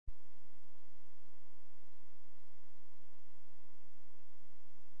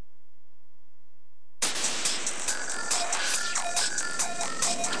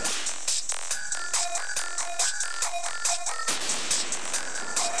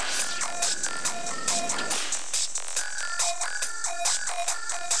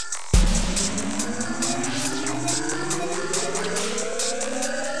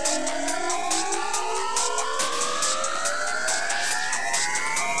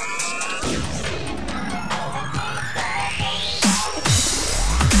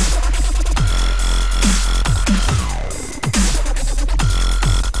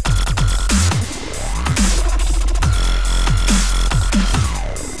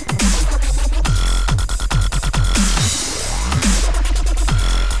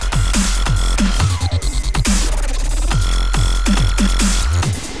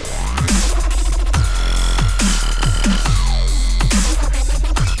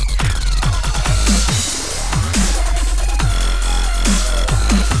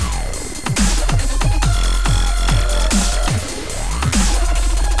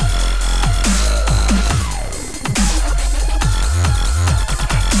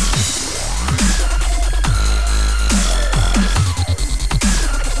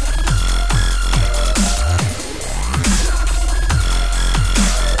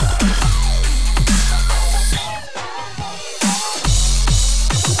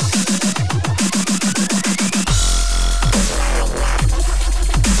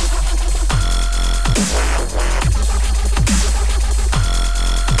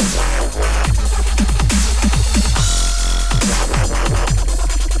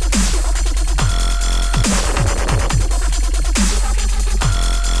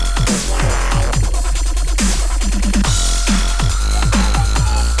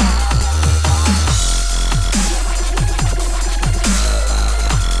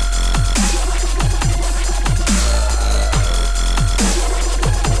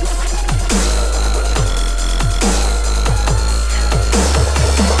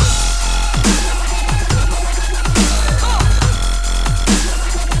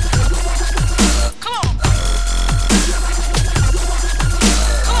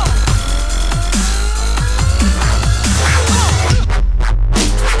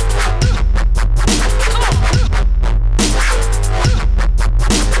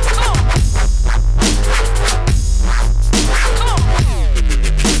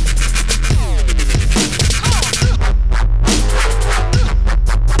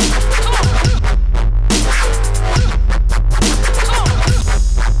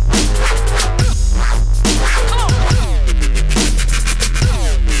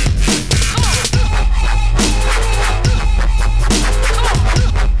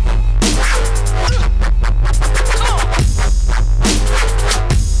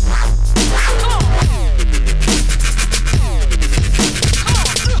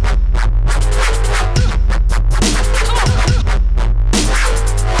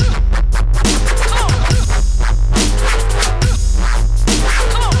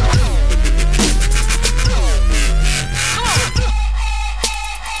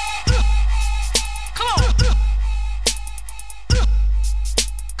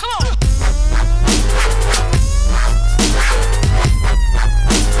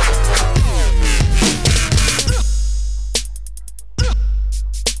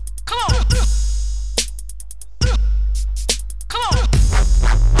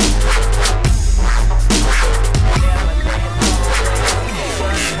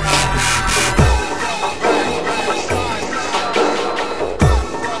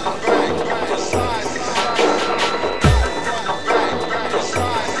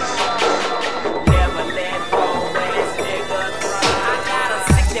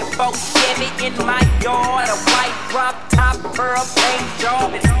04 Chevy in my yard. A white drop top, pearl paint job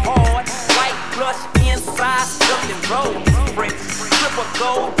is hard. White plush inside, stuffed in rose bricks. Triple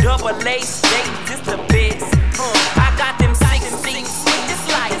gold, double A state, just the best. I got them 16 just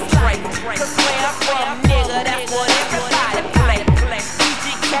like straight. Cause where I'm from, nigga, that's what everybody play.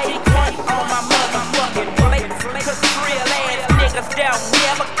 DGK on my motherfucking plate. Cause real ass niggas down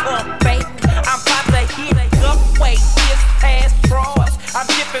never come fake. I'm about to hit up, wait, just past drawers. I'm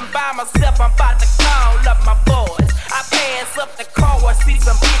dipping by myself, I'm about to call up my boys. I pass up the car, see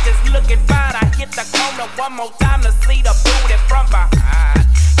some bitches looking fine. I hit the corner one more time to see the booty from behind.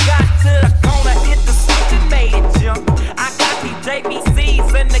 Got to the corner, hit the switch and made it jump. I got these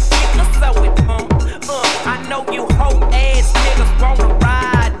JBCs in the kitchen, so it pump. I know you hoe ass niggas wanna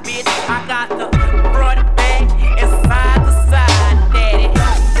ride, bitch. I got the front, back, and side to side, daddy.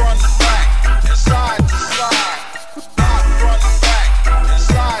 Front to back, and side to side. Front to back, and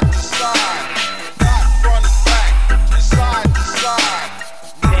side to side. Front to back, and side to side.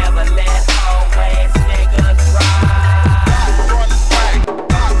 Never let hoe ass niggas ride. Front to back,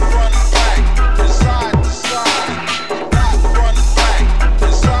 and side to side. Front to back,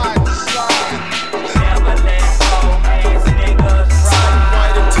 and side to side. Never let hoe ass niggas White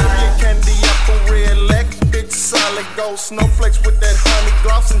ride. Interior candy apple red leg, bitch solid gold snowflakes with that honey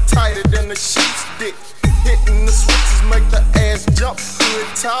gloss and tighter than the sheep's dick. Hitting the switches make the ass jump. Good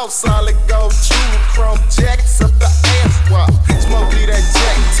tall, solid gold true chrome jacks up the ass wop. Smokey that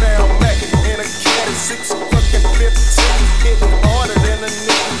HTown Mac in a caddy 6 fucking 15, hitting harder than a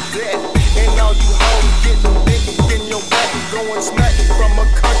nigga that. And all you hoes getting big in your back, going smack from a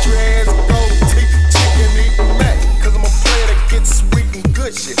country ass gold teeth chicken eating Mac. Cause I'm a player that gets sweet and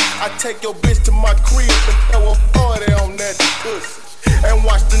good shit. I take your bitch to my crib and throw a party on that pussy and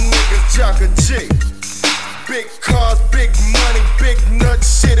watch the niggas jock a G. Big cars, big money, big nut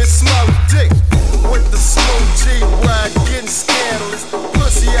shit, it's small dick. With the smooth G-Ride getting scandalous.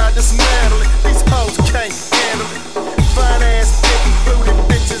 Pussy, I dismantle it, these hoes can't handle it. Fine ass, big booty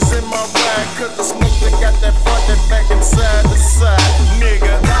bitches in my ride. Cause the smoke that got that front, that back and side to side.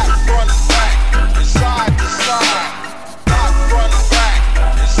 Nigga, front to back, and side to side. Front to back,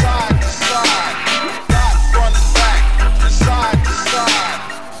 and side to side. Front to back, and side to side.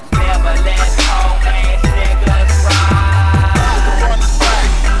 Never let hoe ass niggas ride. Front to back,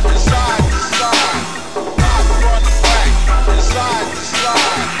 and side to side. Front to back, and side to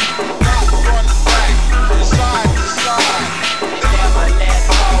side. Front to back, and side to side. Never let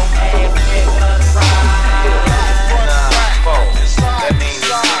hoe ass niggas ride. Front to back, and side That to means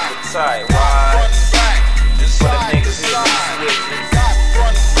side. it's tight. Front Why? to back, and For the side to niggas hitting side. the switches.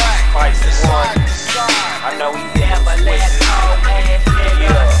 Front to back, Price and is side one. to side. I know he Never hitting the let switches. hoe ass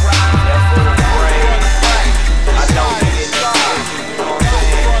niggas ride. That full brain. I know Side he to hitting the side. switches. You know what I'm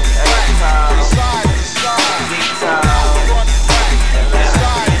saying? Front to back, and H-Town, side to side. D-Town, Front to back, and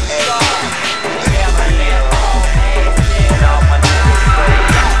side to Hey. side. Never let hoe ass niggas And all my niggas straight.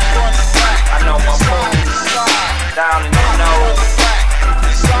 Front to back, I know my side to moves side. down in the nose. Front to back,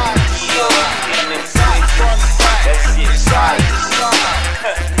 and side to Yeah, side. hitting them switches. Front to back, That shit and side tight. to side.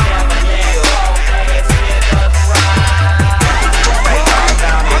 never let hoe ass niggas ride. Right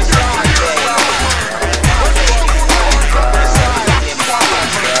down in the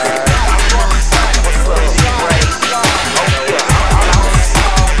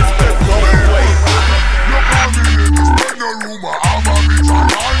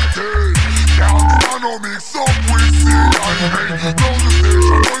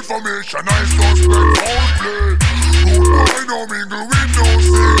information, I suspect foul play. Good boy no mingle with no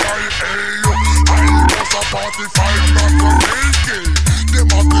CIA. I was a 45, not a naked. Them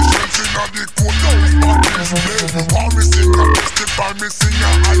have the shells in the courthouse, but display. While me sing a testify, me sing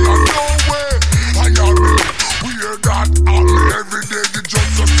a I am no way. I am me, we hear that on me every day. The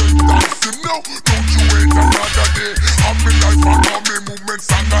judge just say that's him now. Don't you wait another day. Have me life and have me movements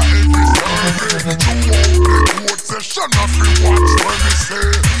and every survey. Throughout the court session, I feel watch when me say.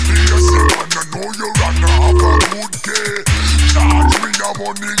 Yes, you wanna know you run have a good day. Charge me your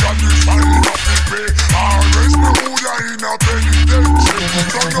money and the fine of the pay. Arrest me who ya in a penitentiary.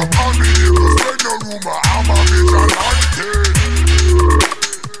 Turn up on me, you spread no rumor. I'm a vigilante.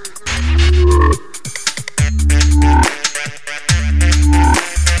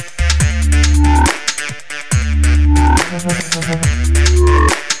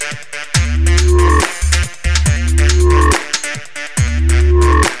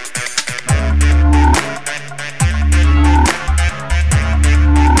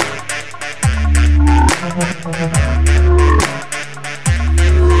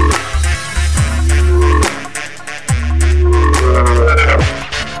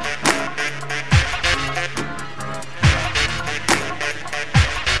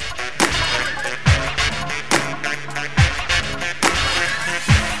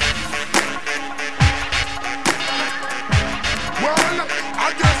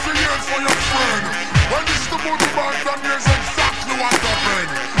 guess the years for your friend. When it's the mood about 10 years, exactly what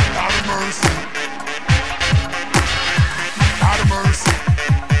happened. Have mercy. Have mercy.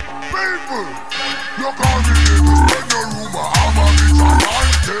 People, look how the niggas spread the rumor. I'm a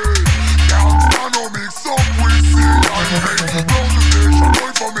vigilante. Can't stand no mix up with CIA. Close the station, no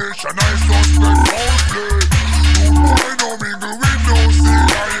information. I suspect foul play. Good boy, no mingle with no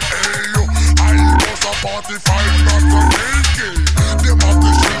CIA. I was a 45, not a naked. Them have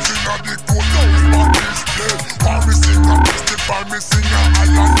the shells in the coat, those man display. While me sing a testify, me sing a I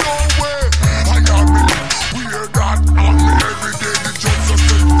am no way. I am me, we hear that on me every day. The judge just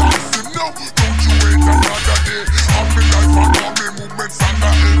said dance him now. Don't you wait another day. On me life and on me movements under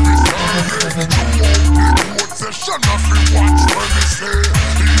every survey. Throughout the court session, I feel watch when me say.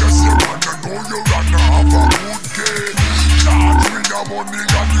 Yes, you run, I know you run, I have a good day. Charge me the money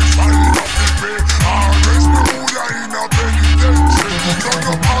and the sign of the pay. Arrest me who ya in a penitentiary. Turn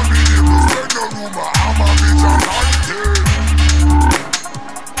up on me neighbors, spread the rumor, I'm a vigilante.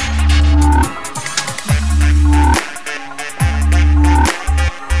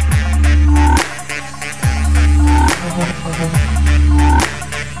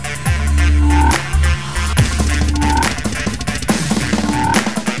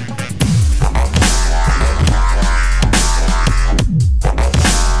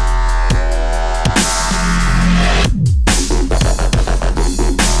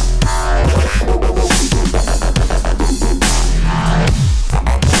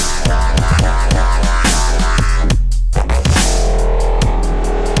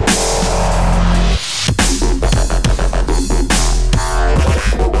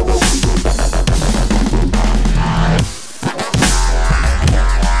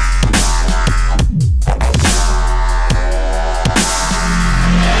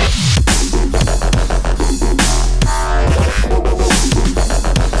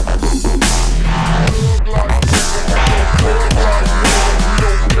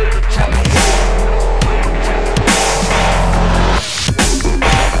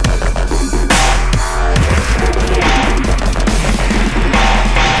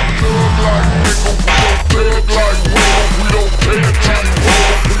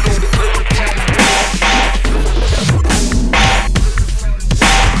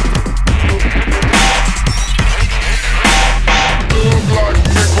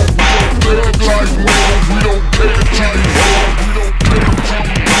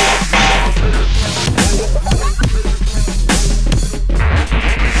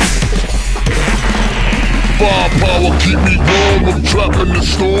 Firepower keep me warm, I'm trapping the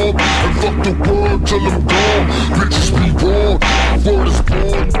storm. And fuck the world till I'm gone. Bitches be born, word is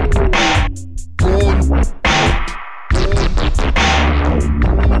born. Born.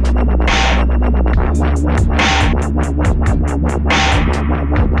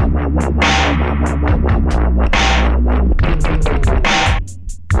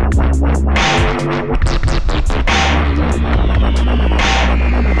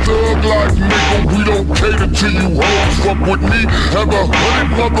 Thug like nigga, we don't cater to you hoes. Fuck with me, have 100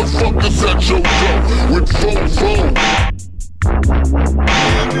 motherfuckers at your door with phone.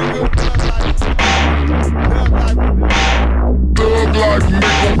 Thug like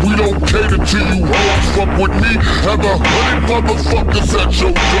nigga, we don't cater to you hoes. Fuck with me, have 100 motherfuckers at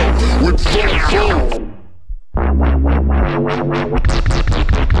your door with phone.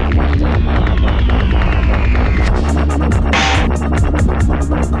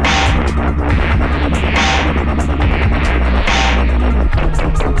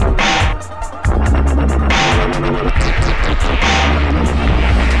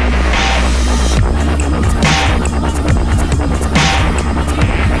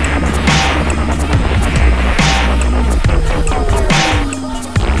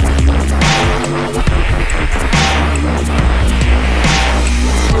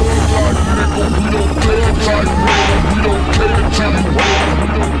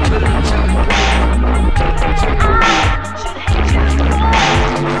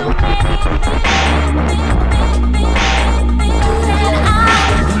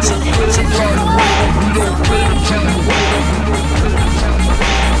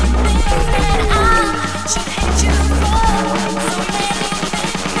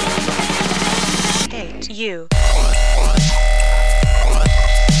 You.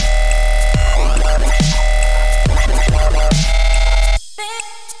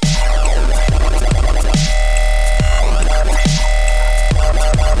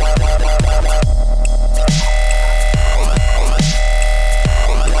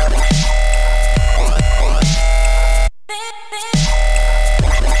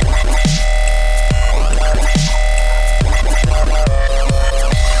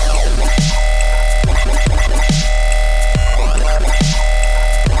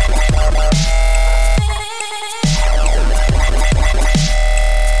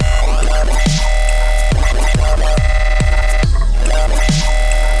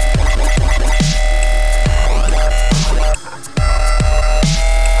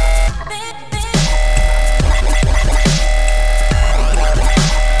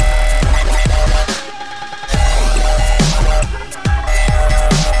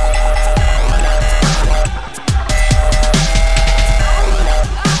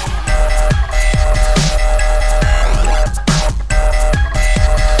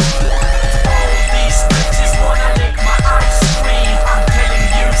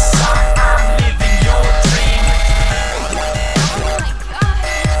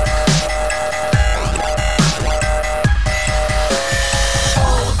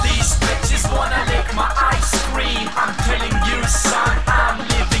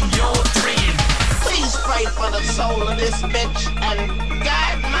 control of this bitch and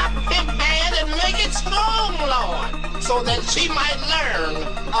guide my pimp band and make it strong, Lord, so that she might learn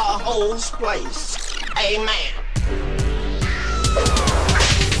a hoe's place. Amen.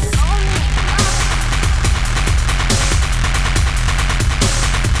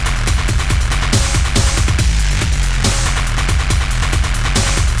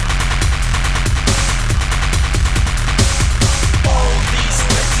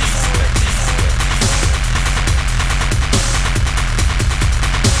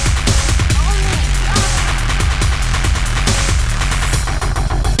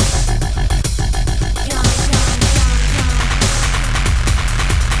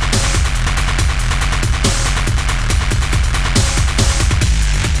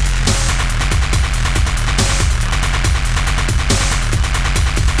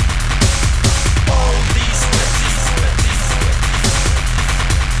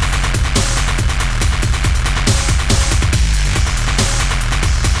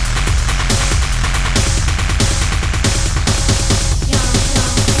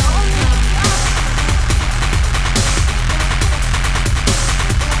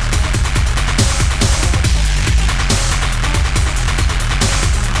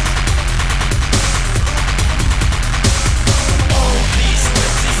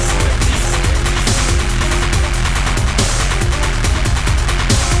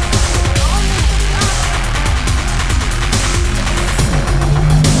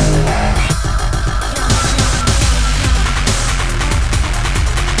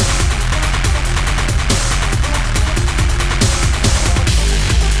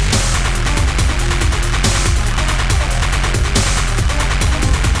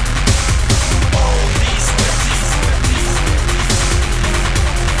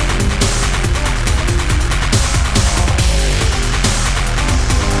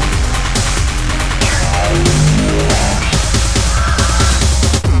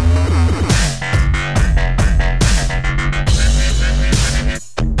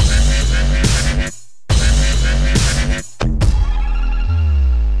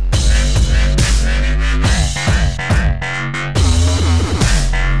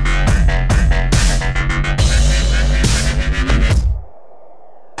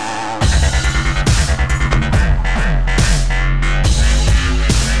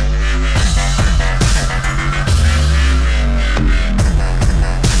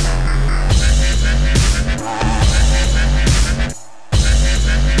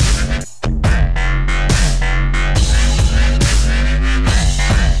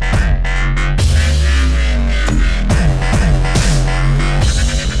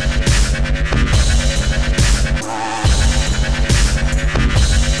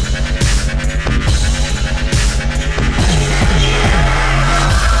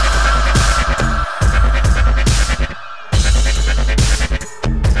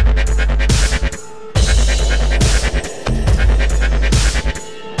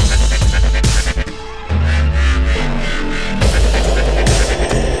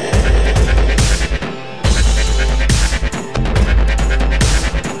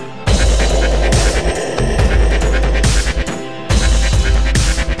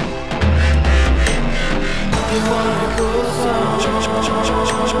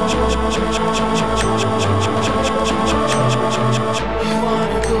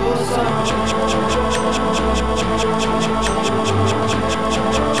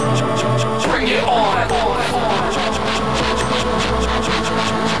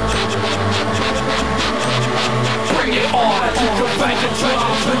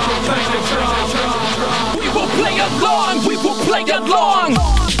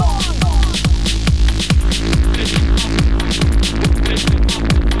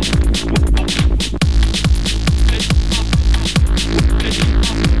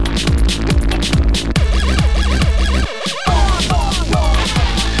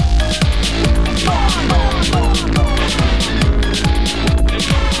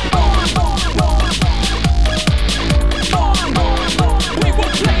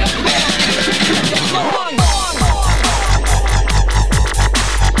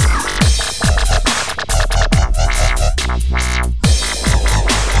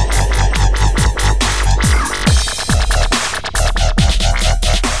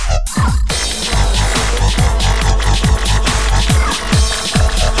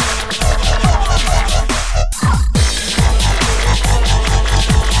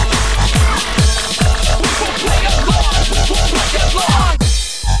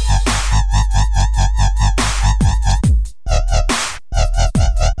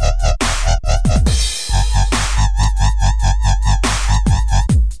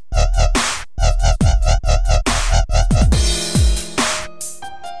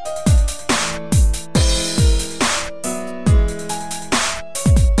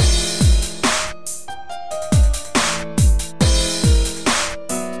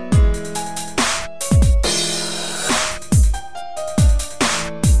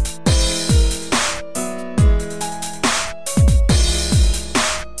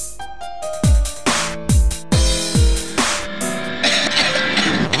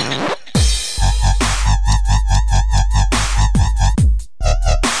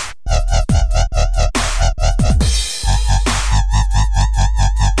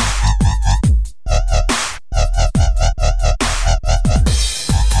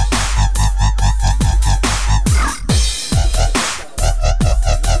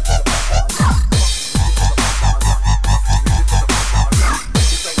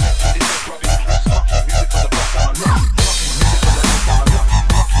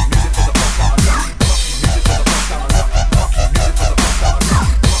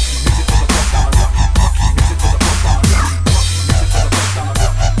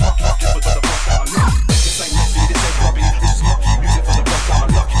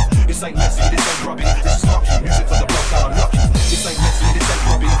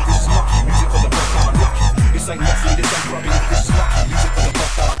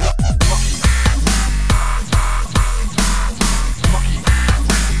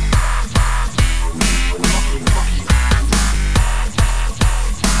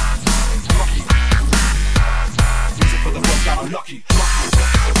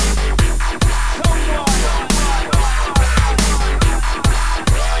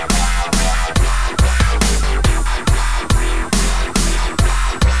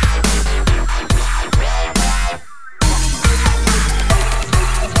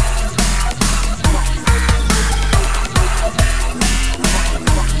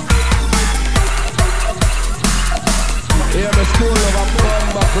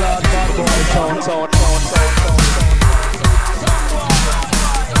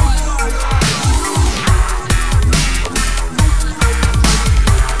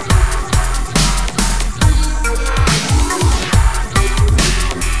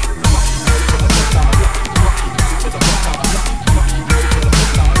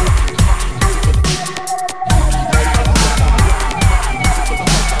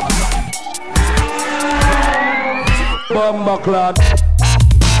 Bumbleclad.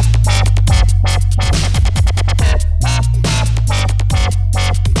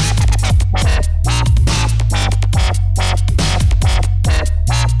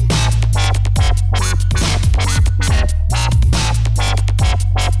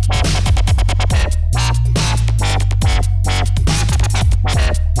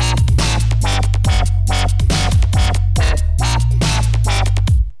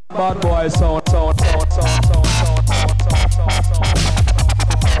 Bad boy sound.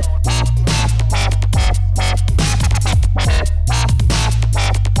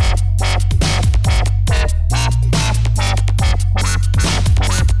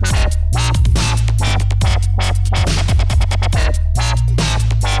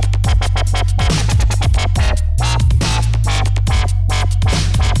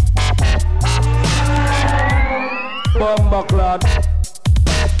 Bumbleclad.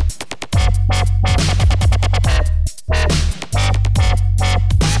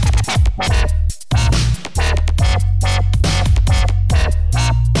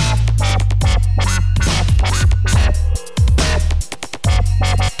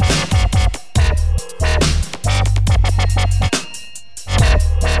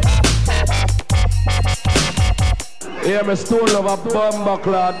 Yeah, me still love a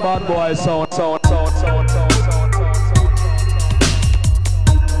bumbleclad bad boy sound.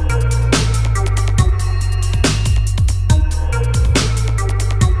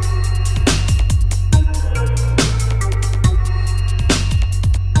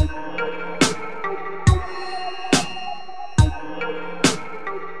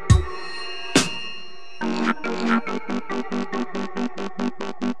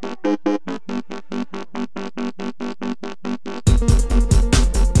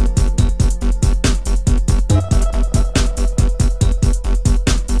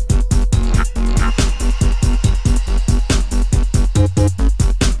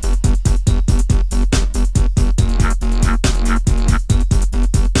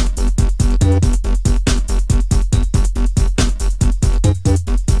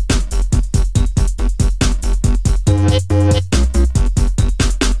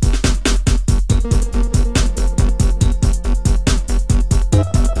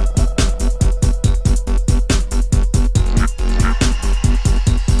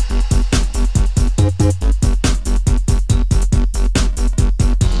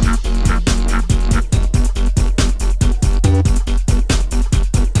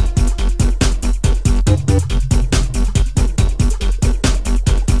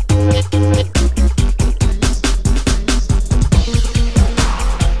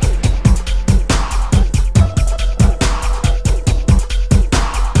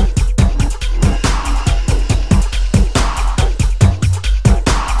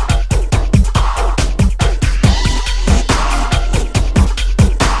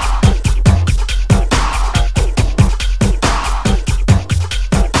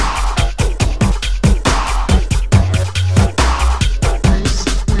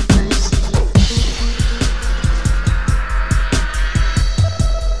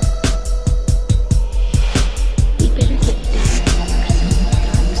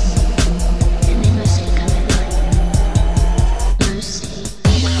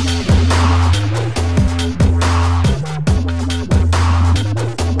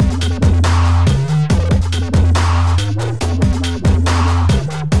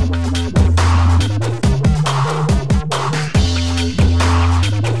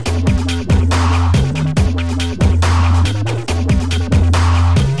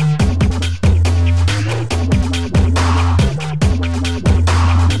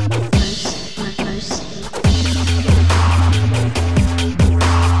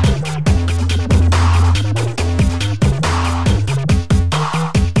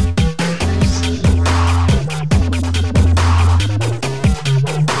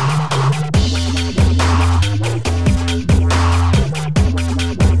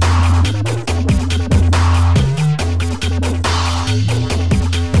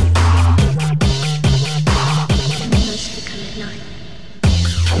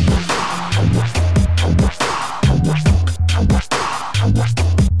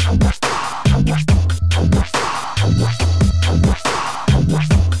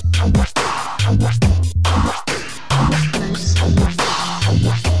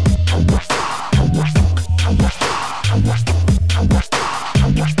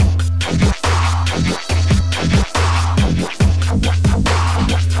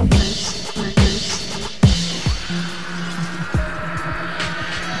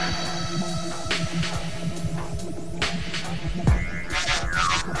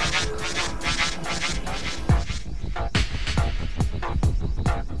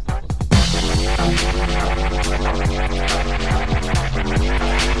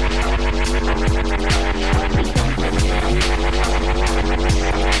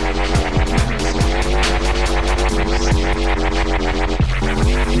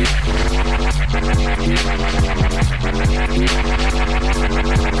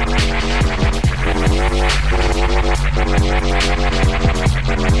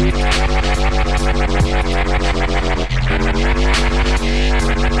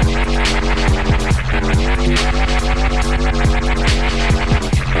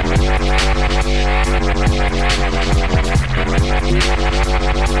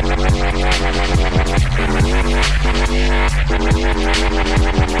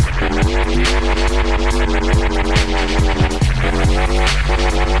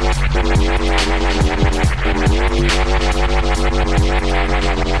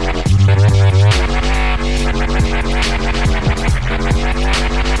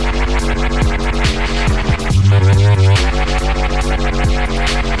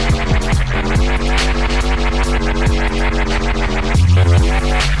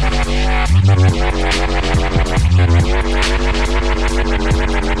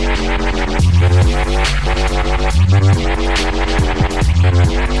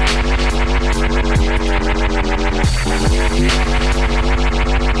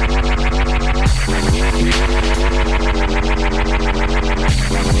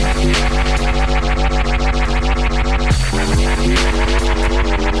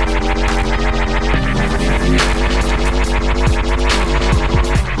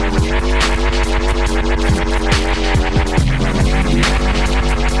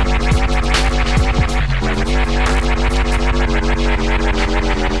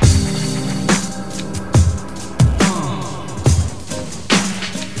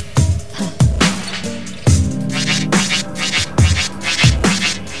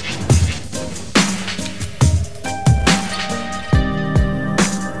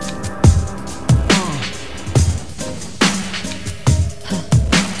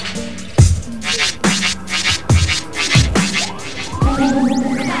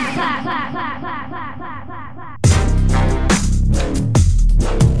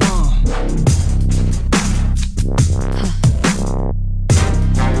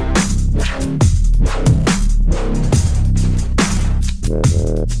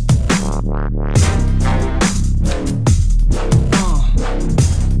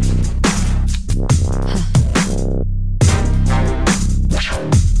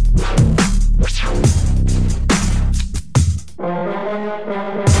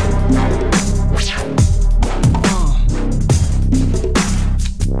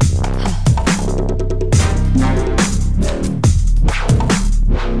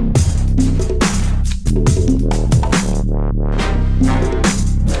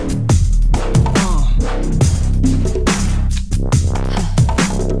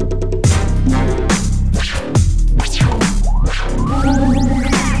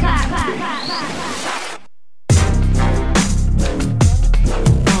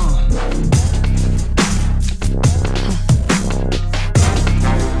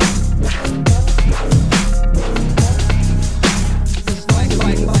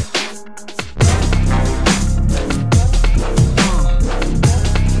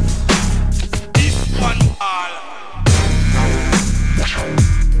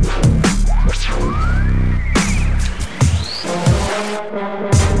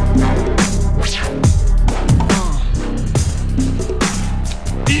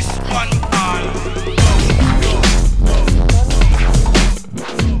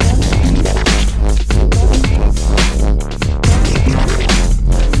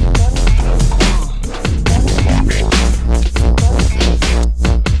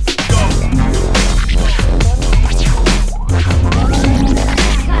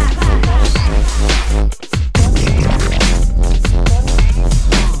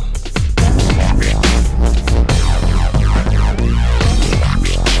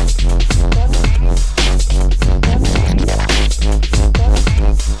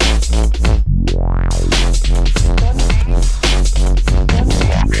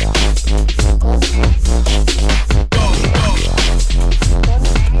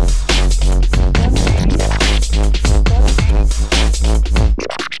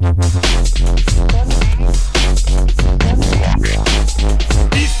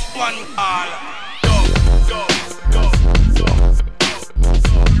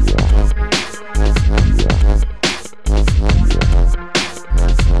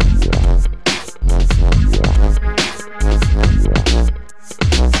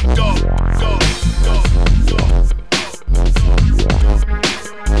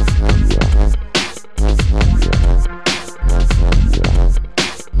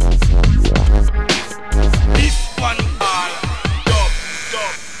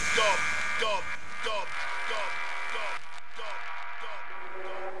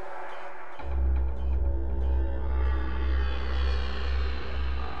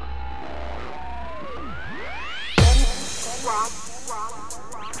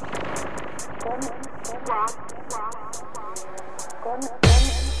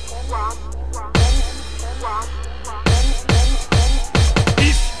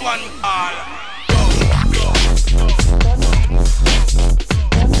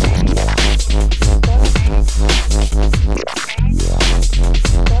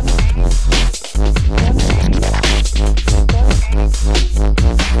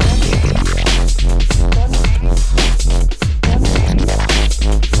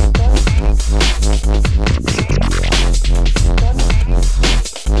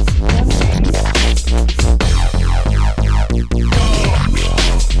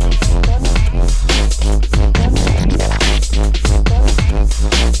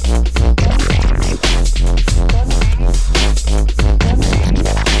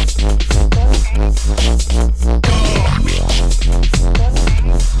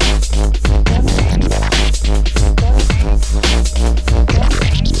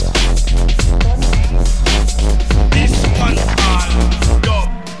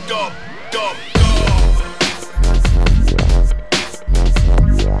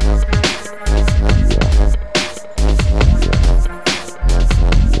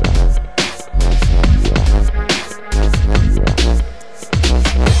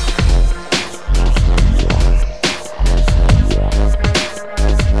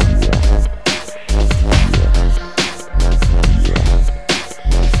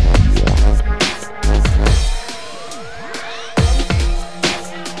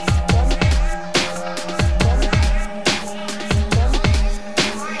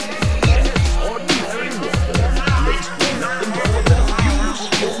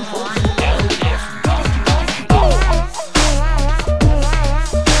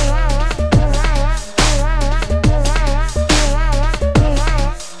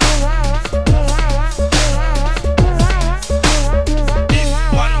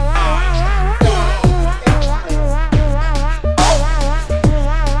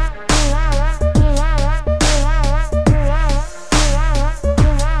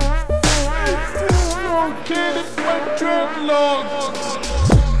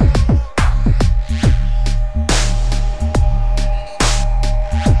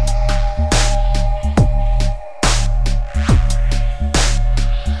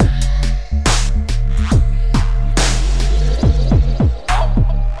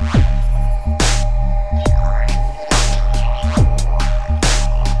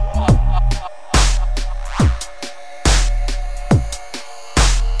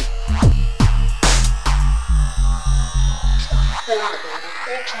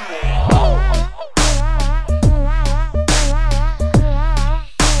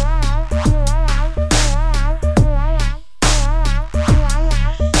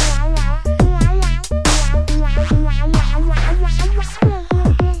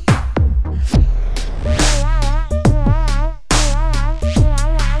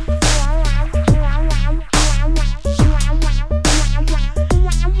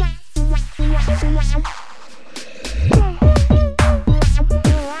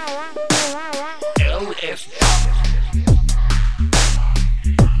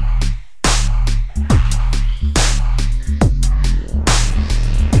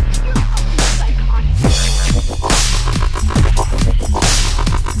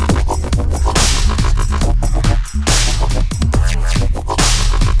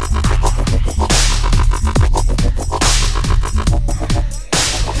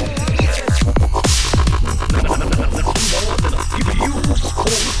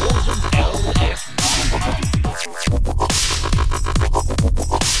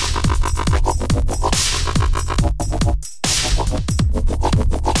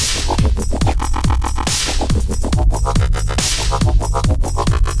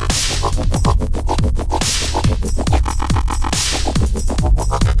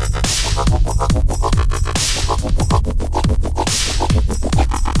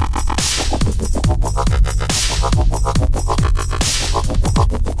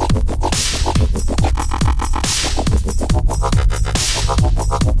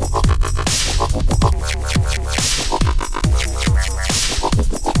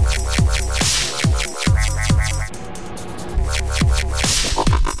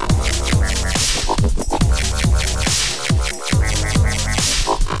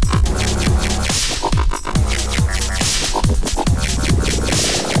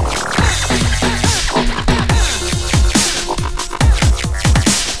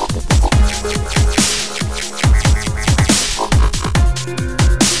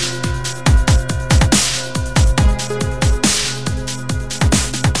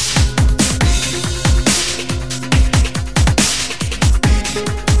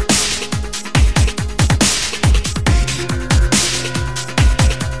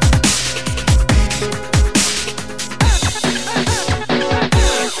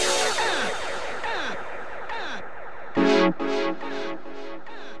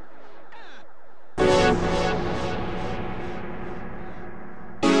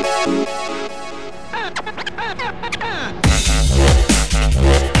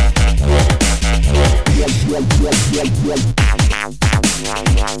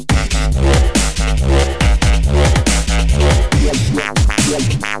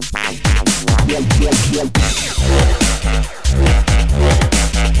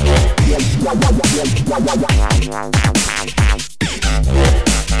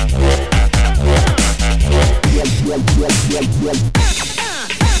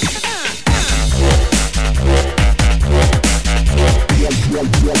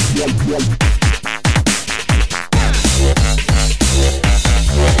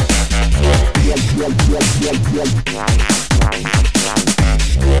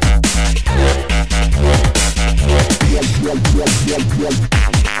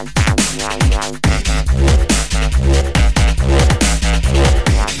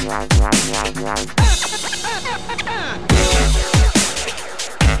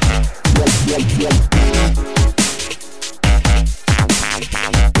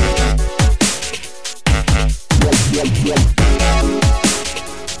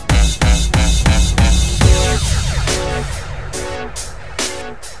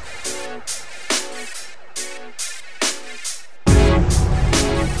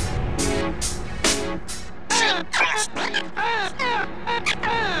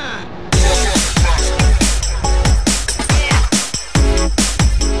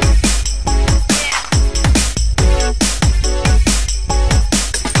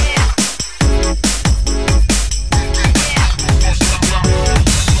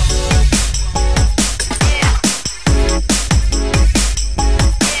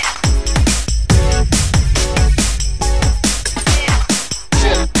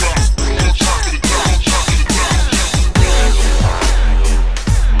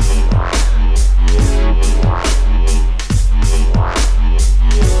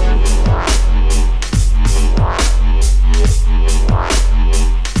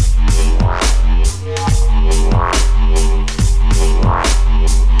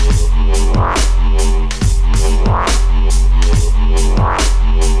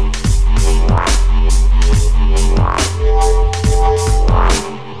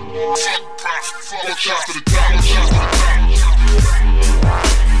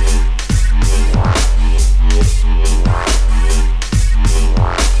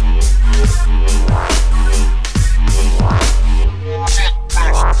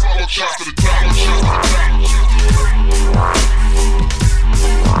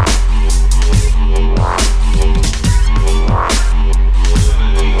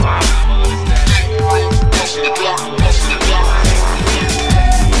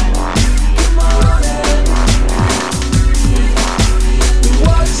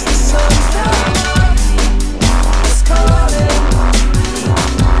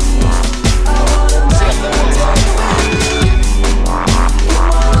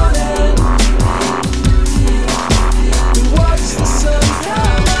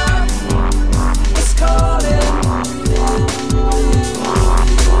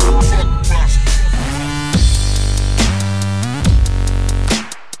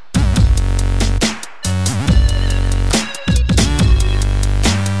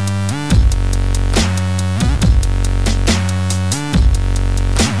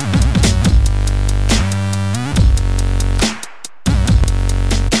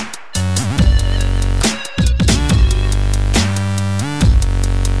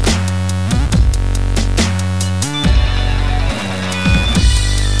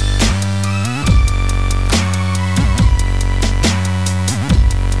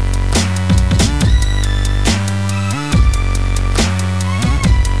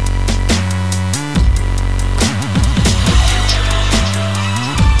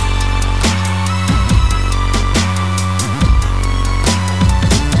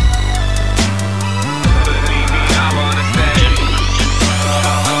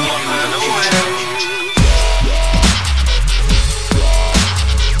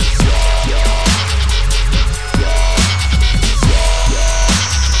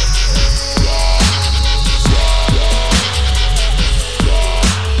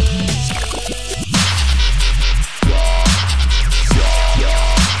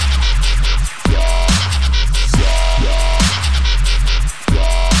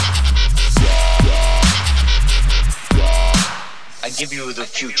 give you the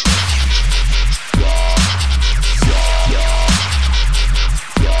future.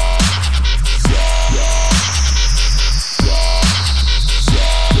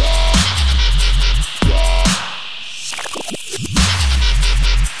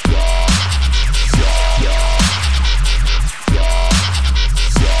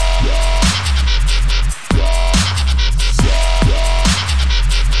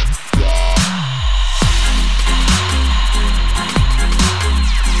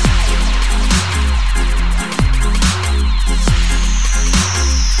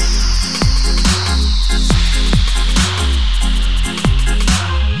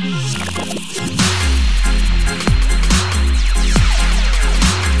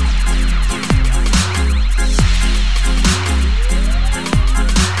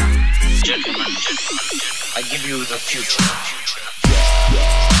 I give you the future.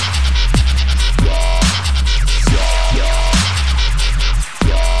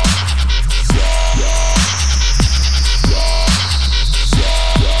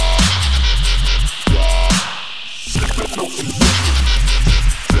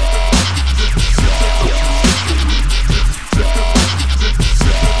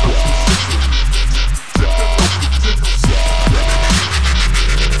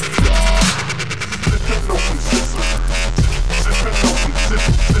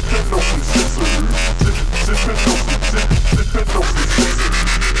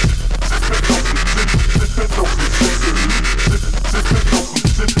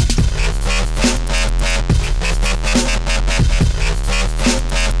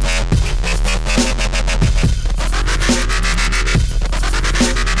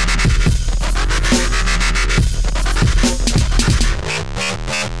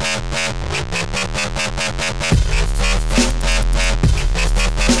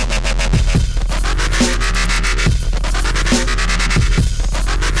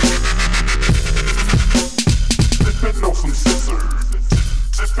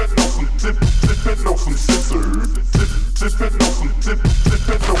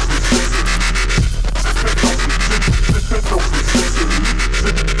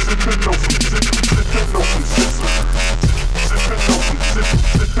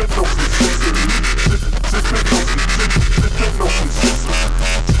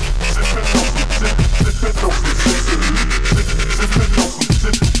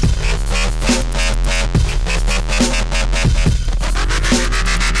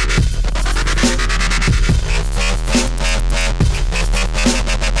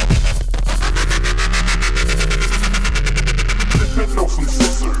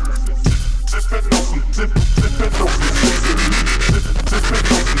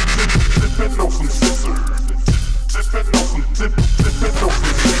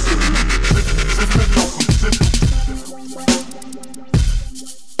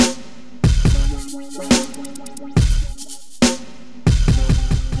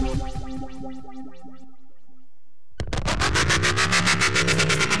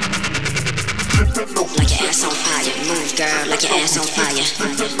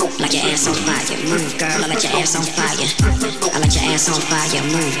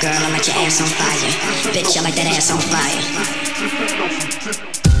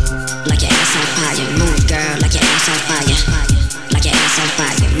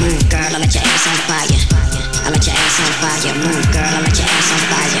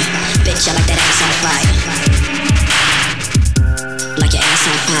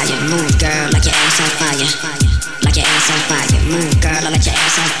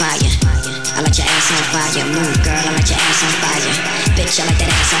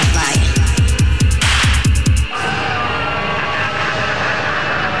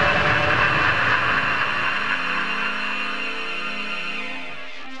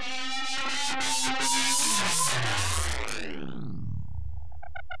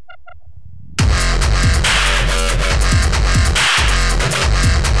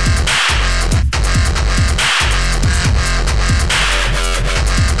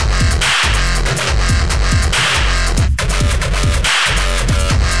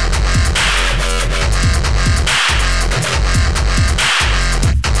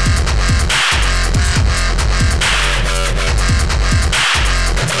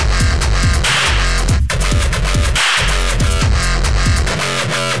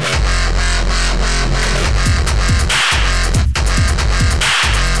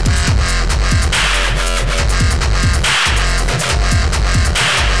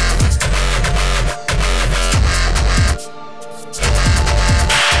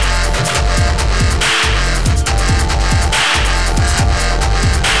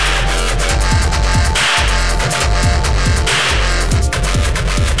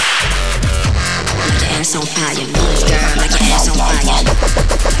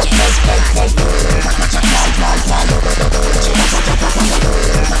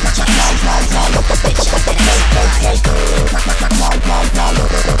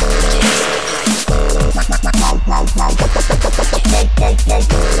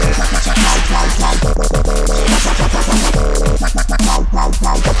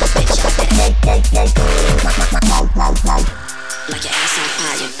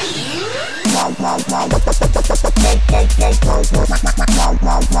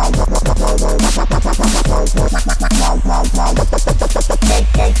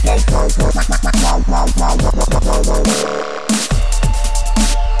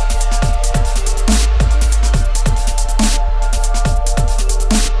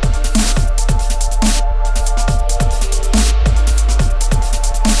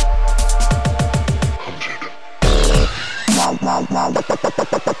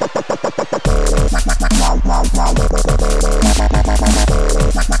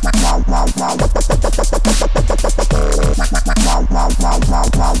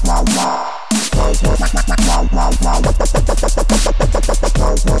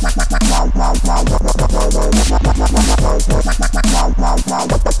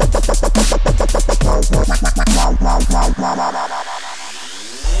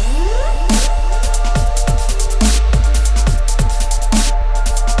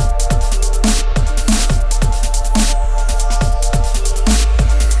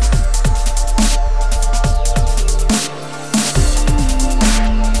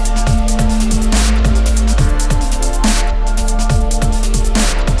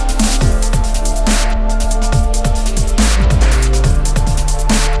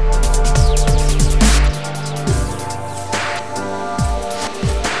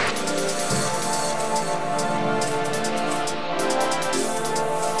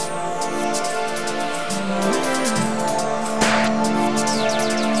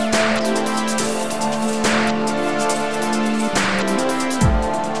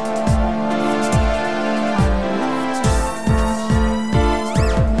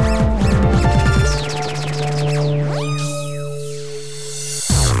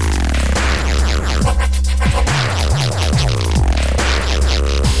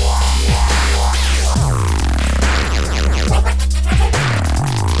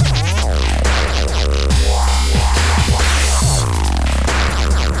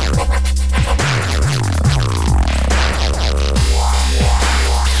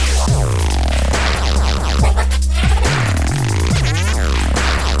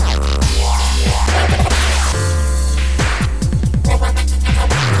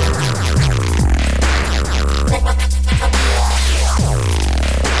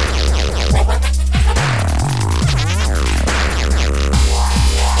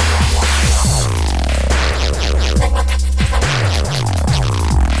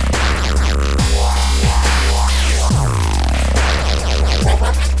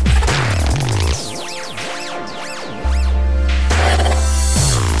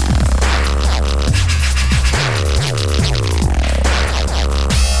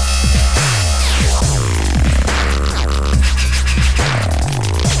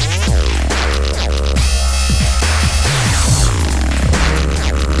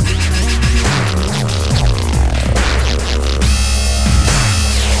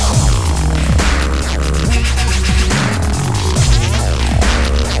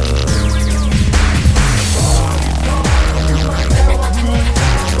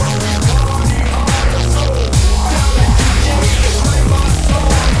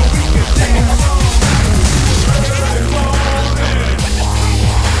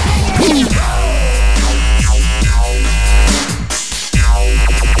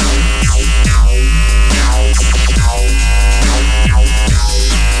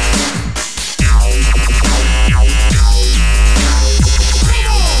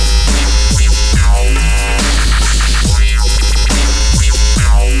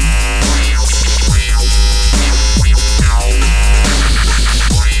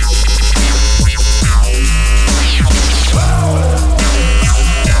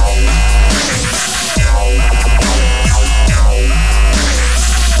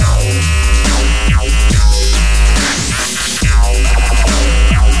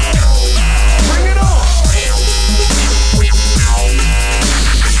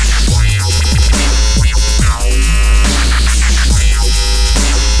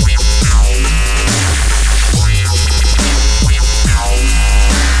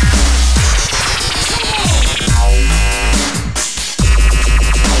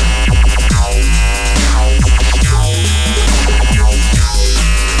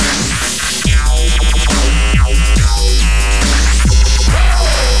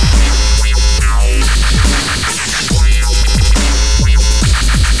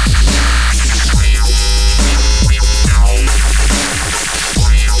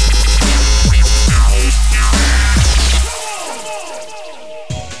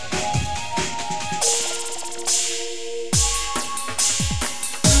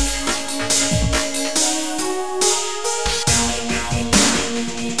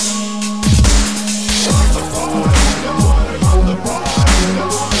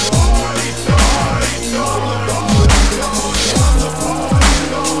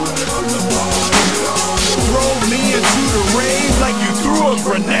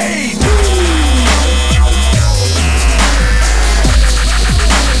 Renegade!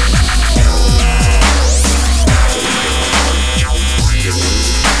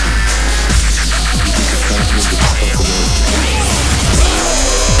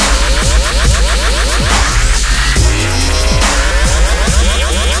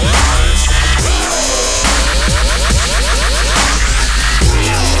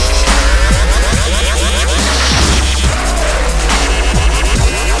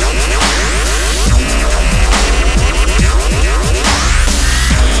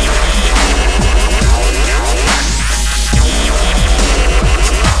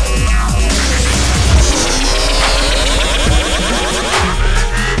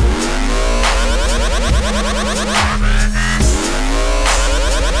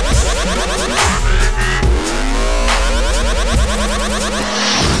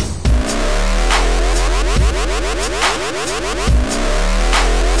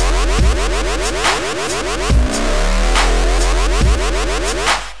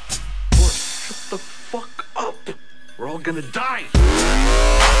 We're all gonna die.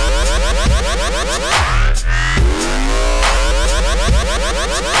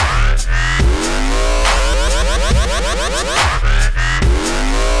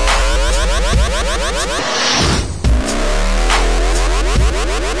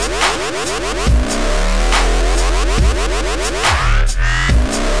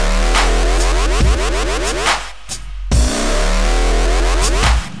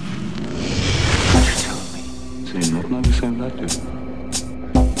 Not the same that do.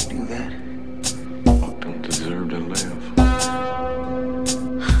 Do that? Don't deserve to live.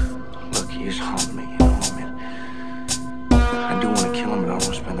 Look, he is haunting me, you know, I mean. I do want to kill him, but I don't want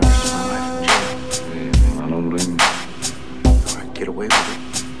to spend the rest of my life in jail. Yeah, I don't blame you. Alright, get away with it.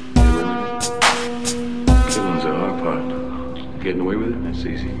 Get away with it? Killing's the hard part. Getting away with it, that's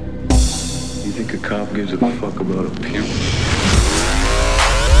easy. You think a cop gives a fuck about a puke?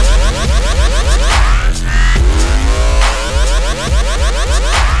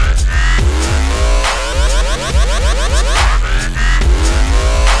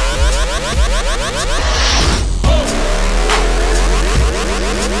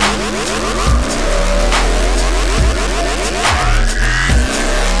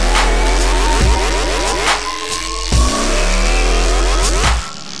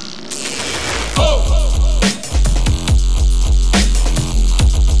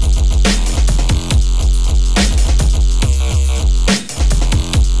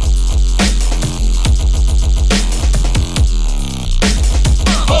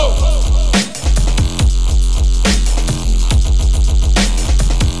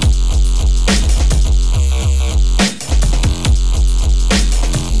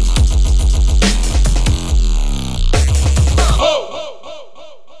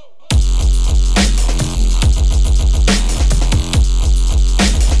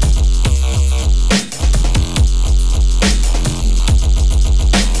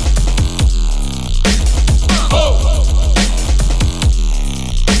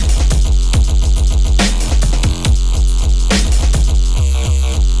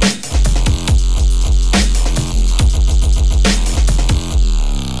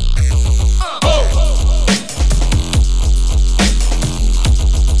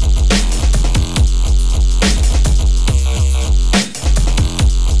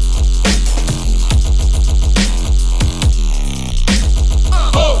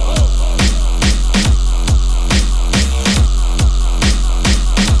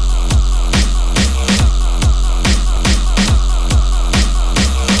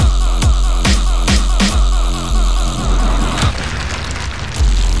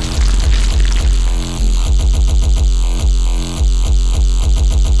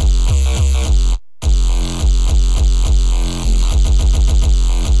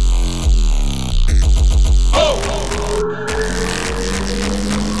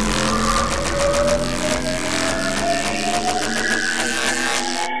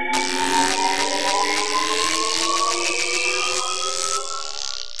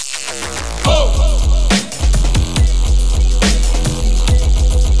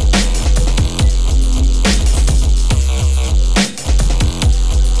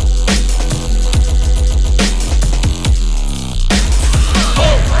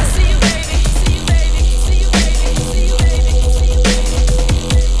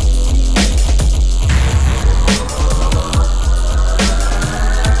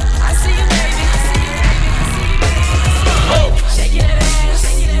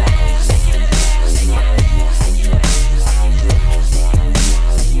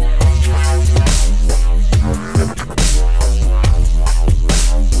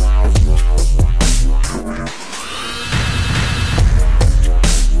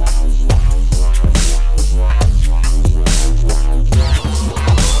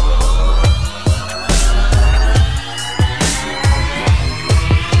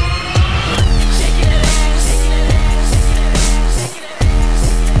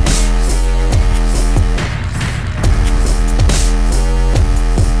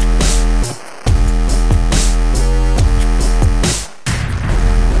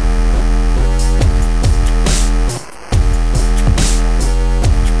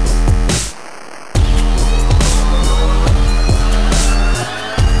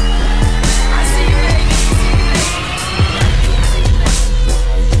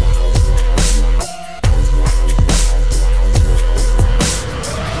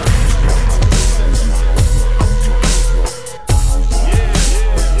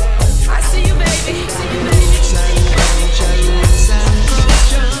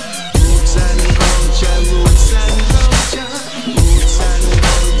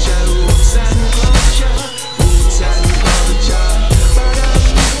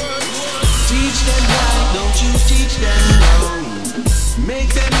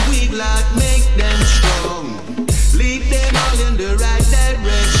 Lord, make them strong. Lead them all in the right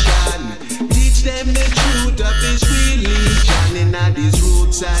direction. Teach them the truth of this religion. In these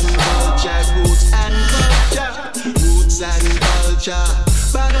roots and culture, roots and culture, roots and culture.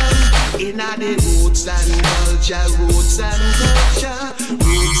 But in the roots and culture, roots and culture,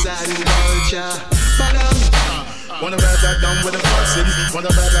 roots and culture. But wanna better done with the fussing,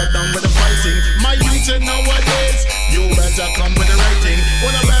 wanna better done with the fighting. My youth nowadays, you better come with the writing.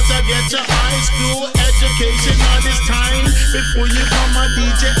 Wanna better get your high school education all this time before you come a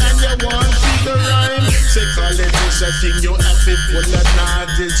DJ and you want to the rhyme. Say college is a thing, you have it full of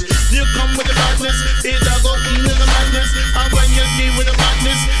knowledge. You come with the badness, it'll go in the madness. And when you deal with the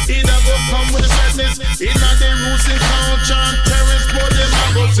madness, it'll go come with the sadness. In the roots and culture, terrorists for them, I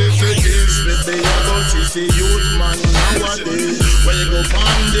go say this with the see youth man nowadays. When you go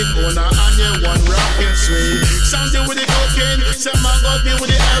on the corner and you want rock and sway. Some deal with the cocaine, some man go deal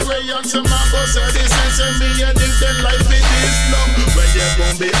with the area, some man go say this and say me and think that life it is long. When you go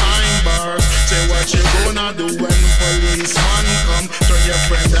behind bars, say what you gonna do when policeman come. Turn your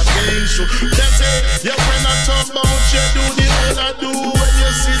friend against you. They say your friend a talk about you, do the all I do. When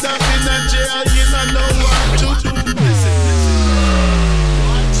you see that in a jail, you don't know what to do. Listen.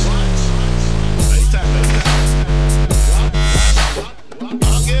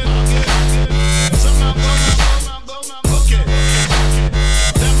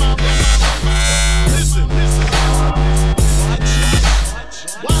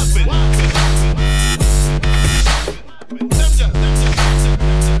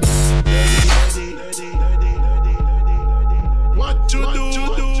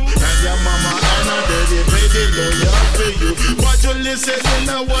 Listening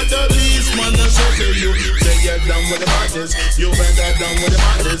to what the policeman say to you. Say you're done with the madness, you better done with the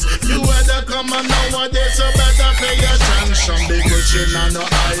madness. You better come and nowadays, so better pay attention. Because you're not no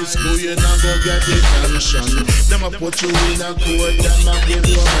high school, you're not gonna get the pension. Them a put you in a court, them a give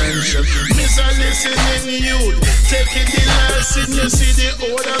you a mention. Miss a listening youth, taking the lesson, you see the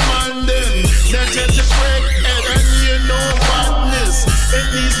older man them. They tend to break head and you know badness. It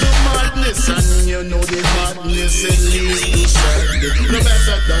leads to madness, and you know the madness, it leads to sadness. No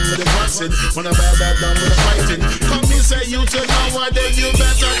better done with the boxing, when I better done with the fighting. Come and say you to nowadays, you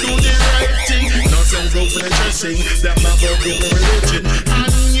better do the right thing. Nonsense go for the dressing, them not go give the religion.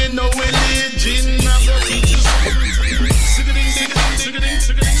 And you know religion, I'm gonna teach you something. Sing-a-ding, sing-a-ding, sing-a-ding,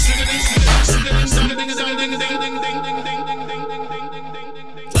 sing-a-ding, sing-a-ding, sing-a-ding, sing-a-ding, sing-a-ding,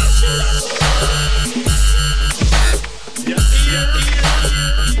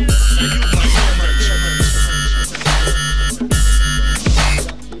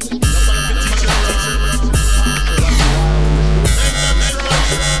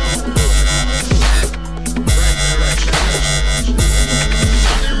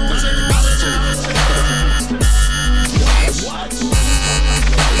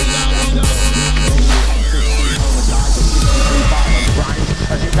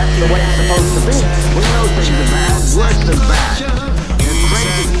 the way it's supposed to be. We know things are bad, worse than bad. It's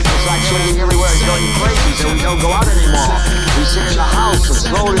crazy. It's like swinging everywhere and going crazy, so we don't go out anymore. We sit in the house, and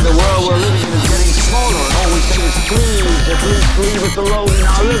slowly the world we're living in is getting smaller, and all we say is please leave us alone in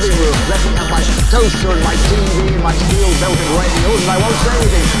our living room. Let me have my toaster and my TV and my steel-belted radio, and I won't say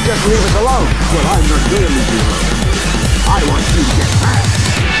anything. Just leave us alone. Well, I'm not going to leave you alone. I want you to get mad.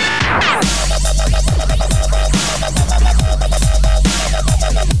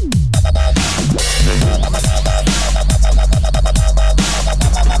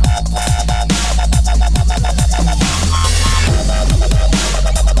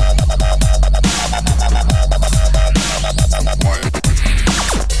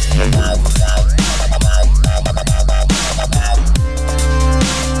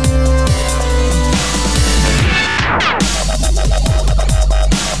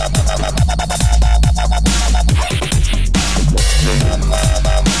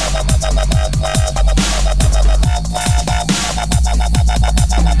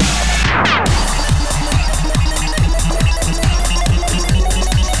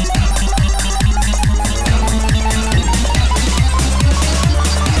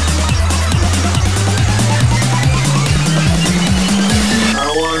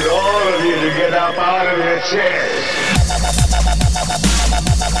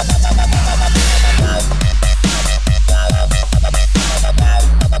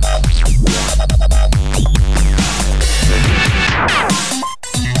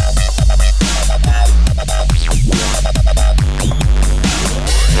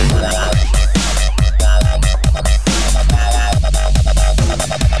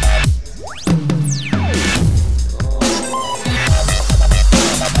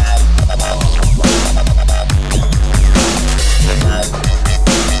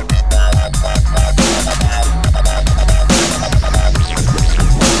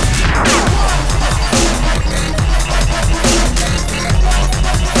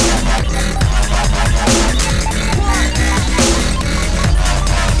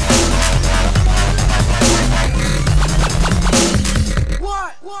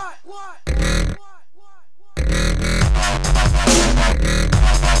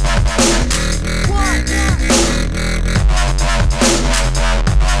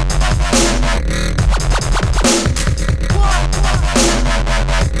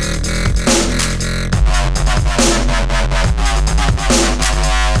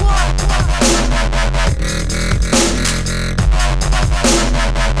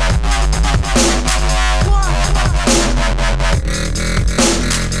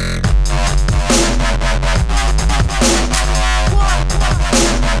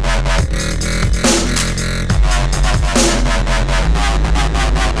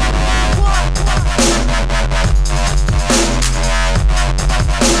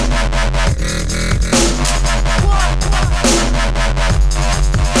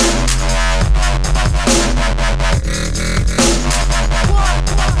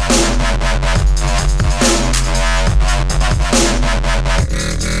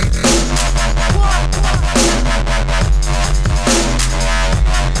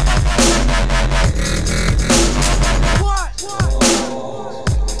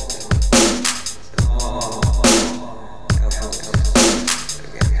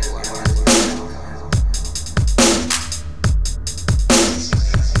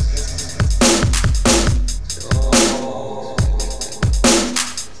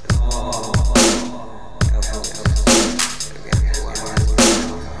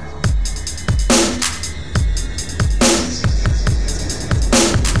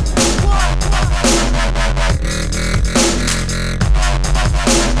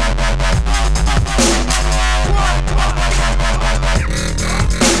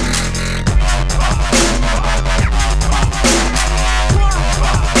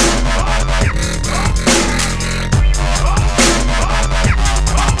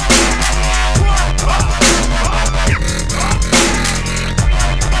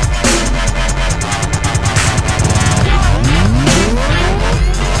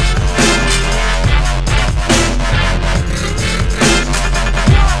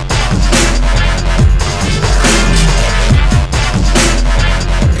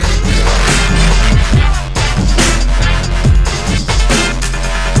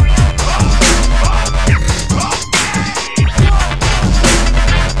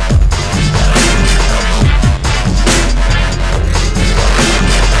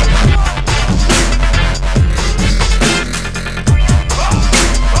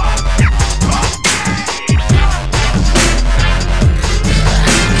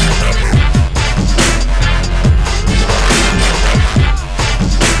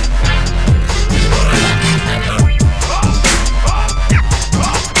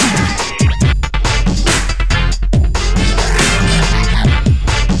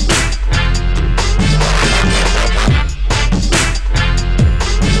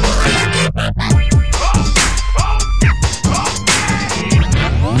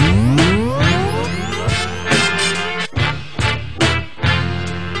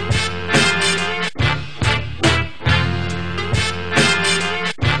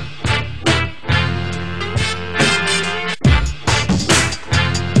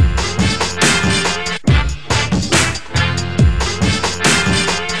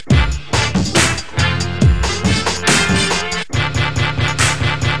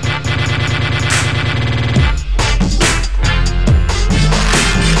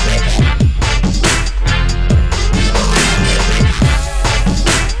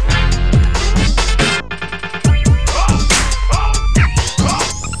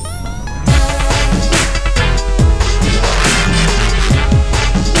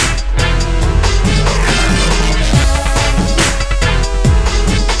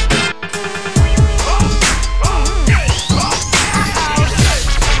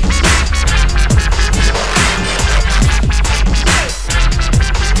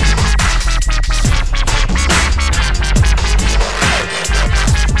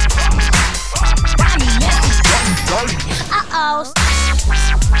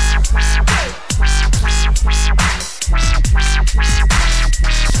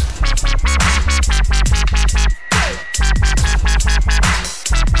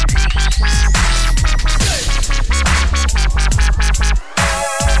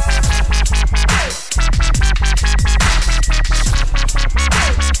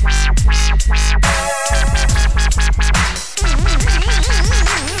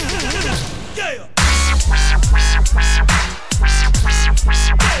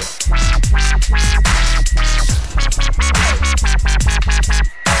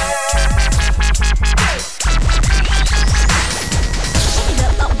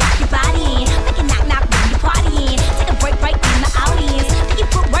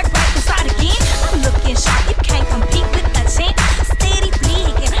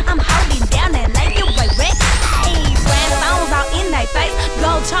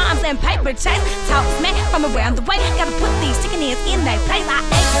 every chase. Talk smack from around the way. Gotta put these chicken ears in their place. I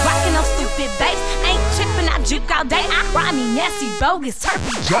ain't rocking no stupid bass. Ain't tripping, I juke all day. I rhyme me nasty, bogus, turkey.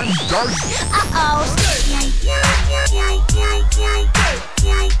 Uh-oh.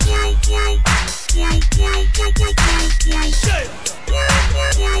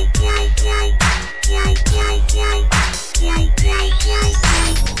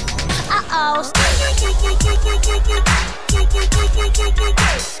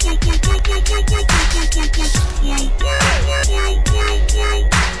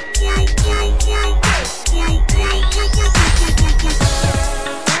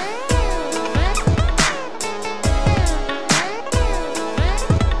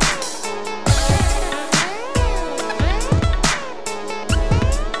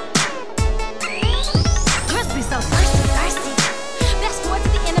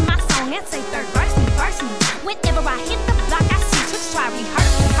 Whenever I hit the block, I see tricks try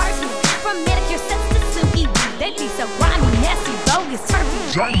rehearse me. From manicure sets to silky weed, they be so grimy, nasty, bogus, turkey.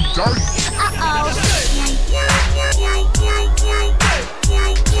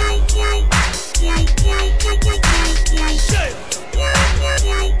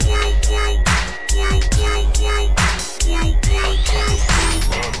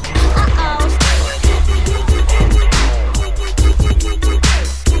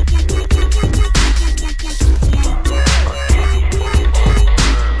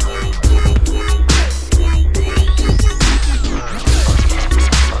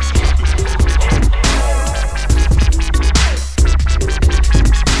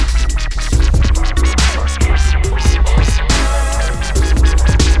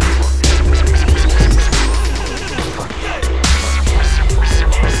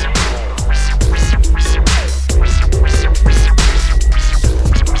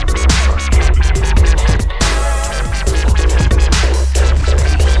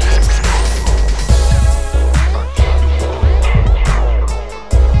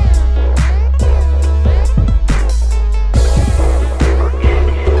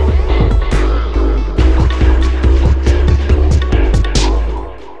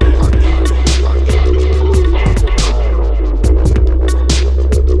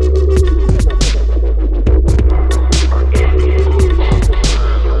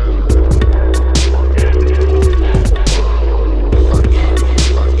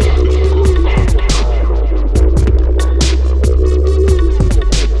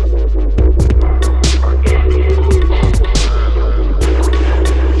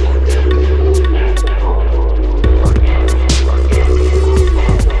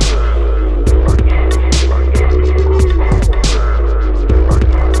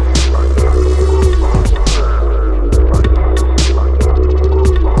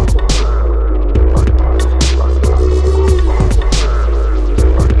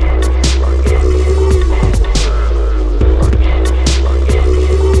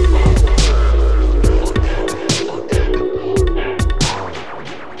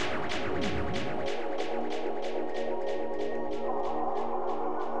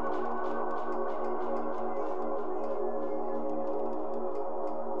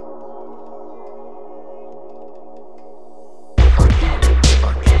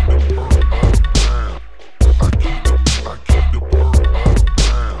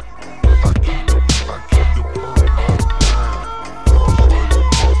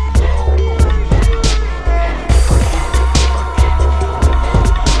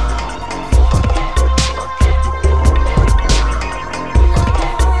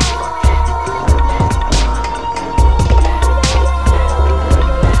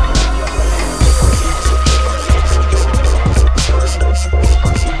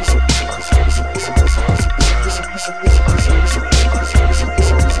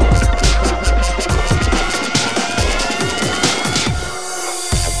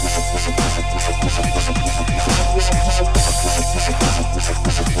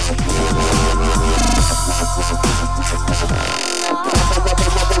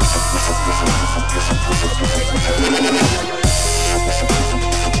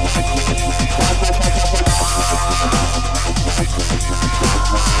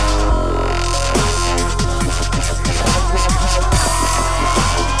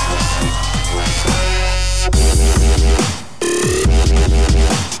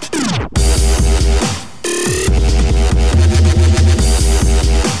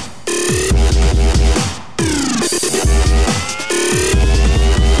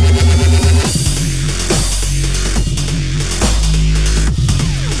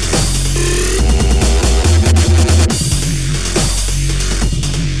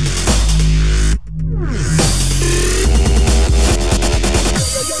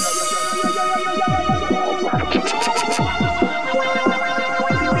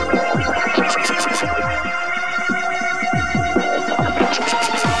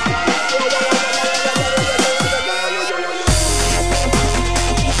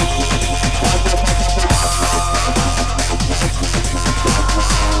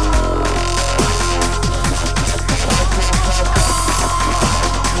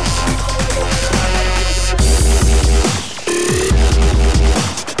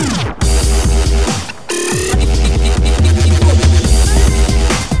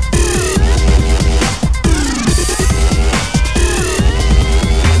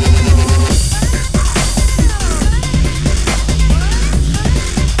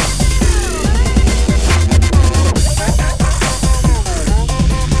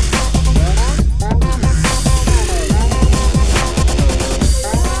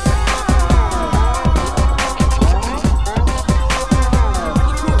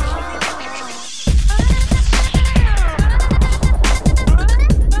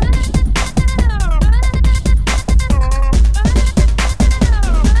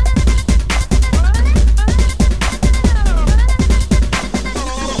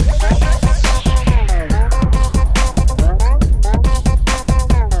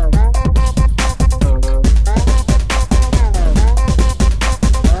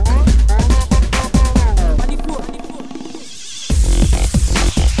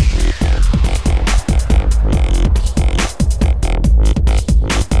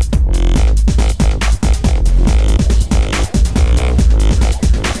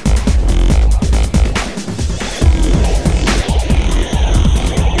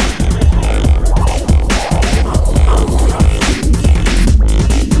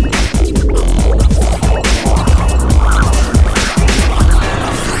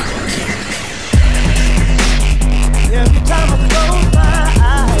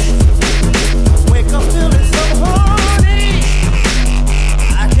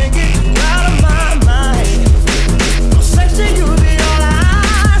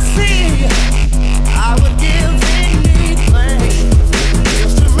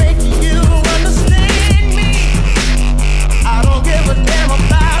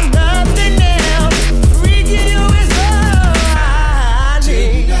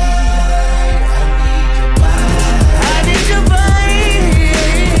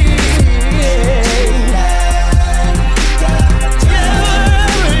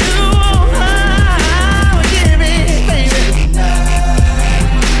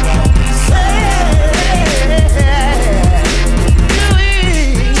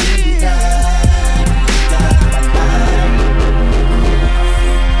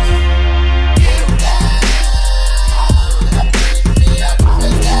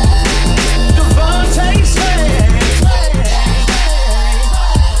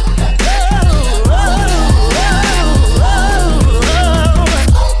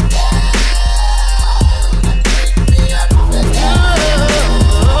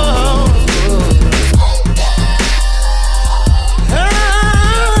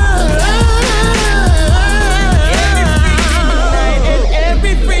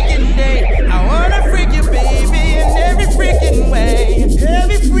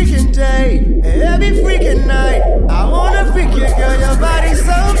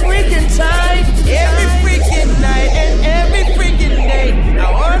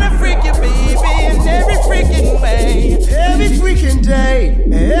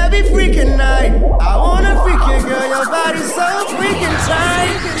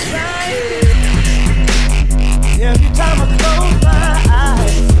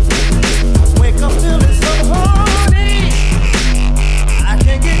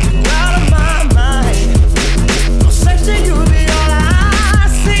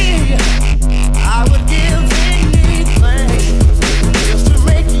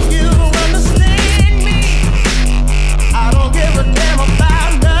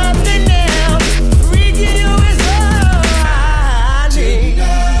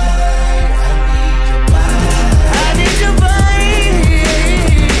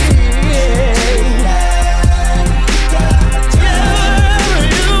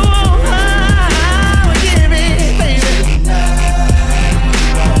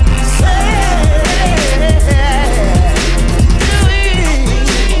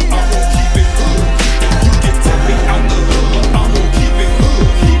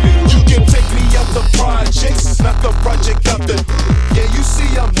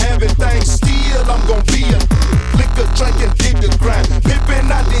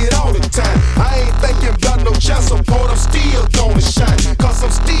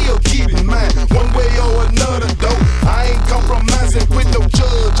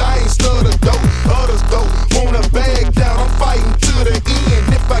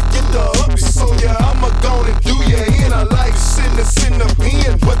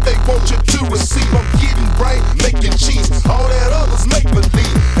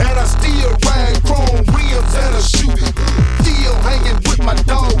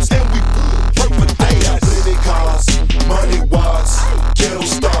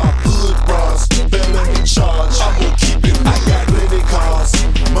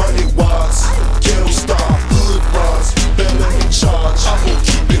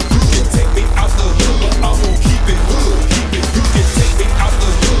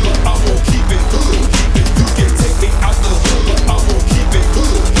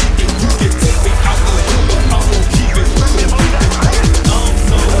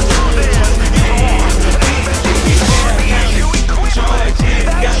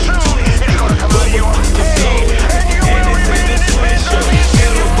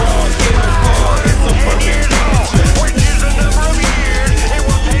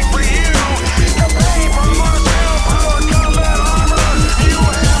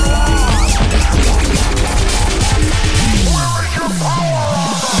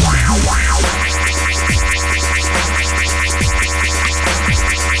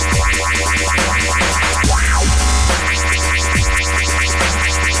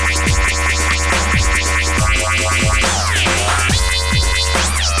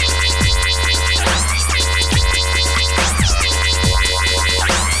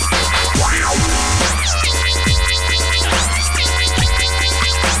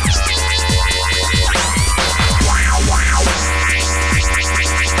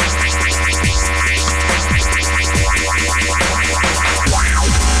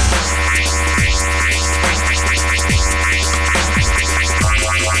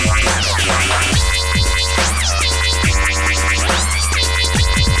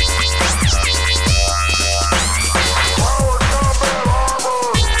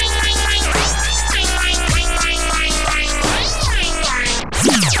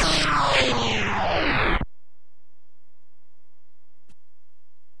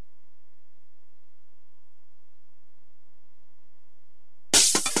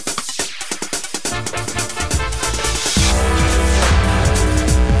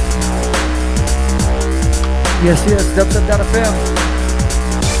 Yes, Dubstep.fm.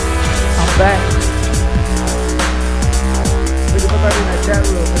 I'm back. Look at everybody in that chat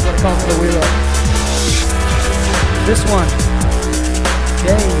room. They're gonna come to the wheel up. This one,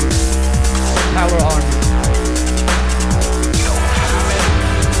 Dave, Power Army.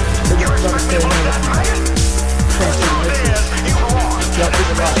 They're just gonna stay in here. Fancy mixes. Y'all think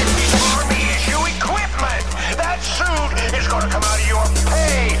about it. Army issue equipment. That suit is gonna come out of your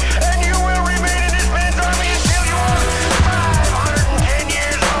pay, and you will remain in this man's army until you are 510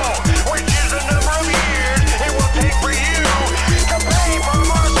 years old, which is the number of years it will take for you to pay for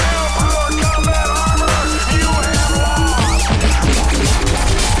Marcel Power combat armor you have lost.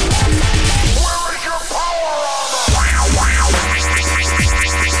 Where is your power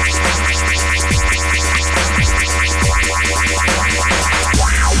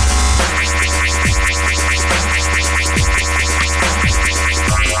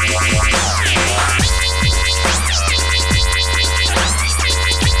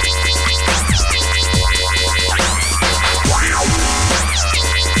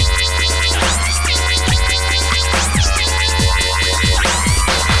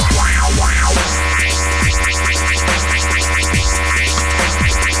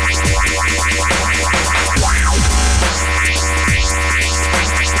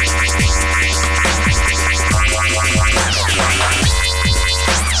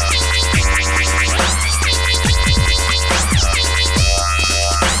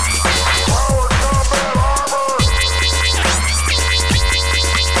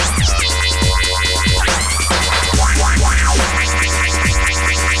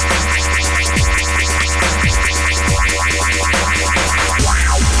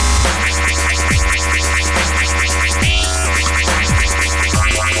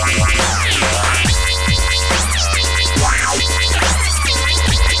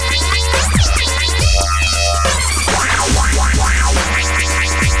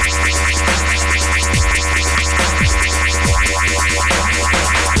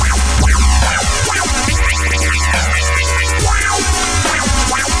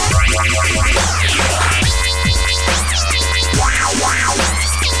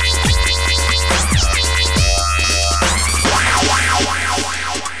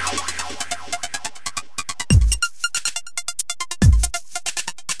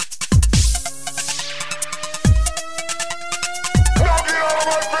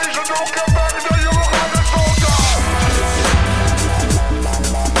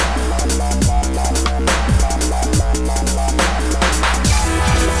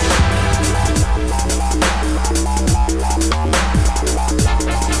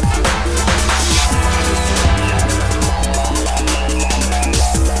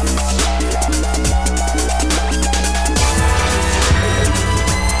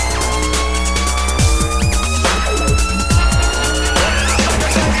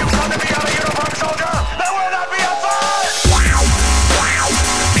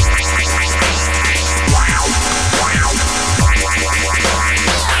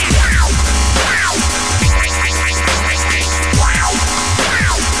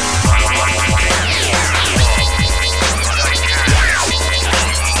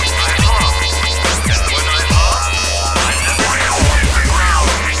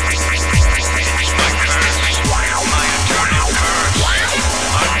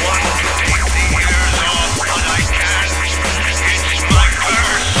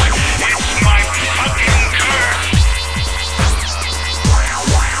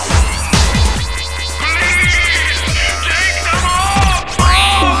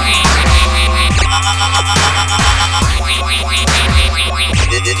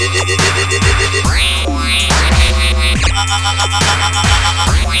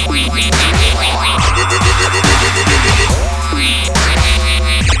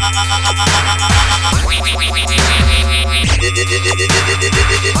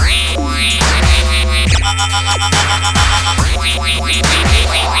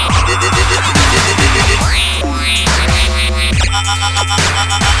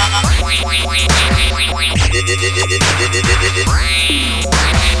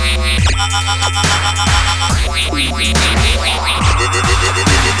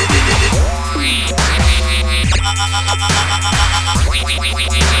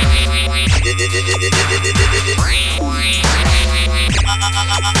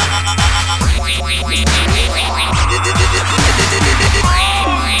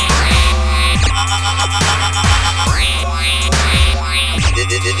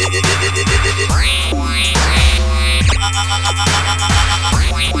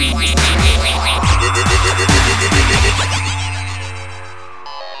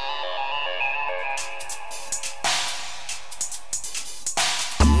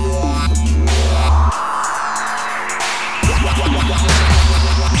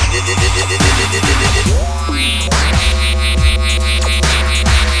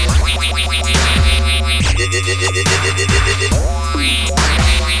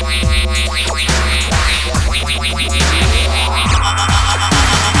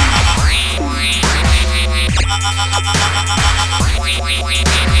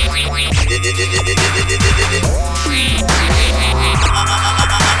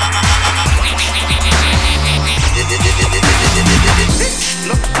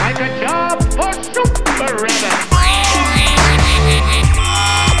Looks like a job for Super Rabbit.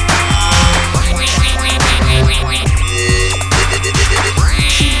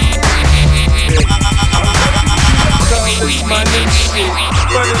 It's my new shit,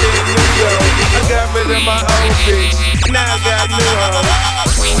 but it ain't new though. I got rid of my old bitch, now I got new hoes.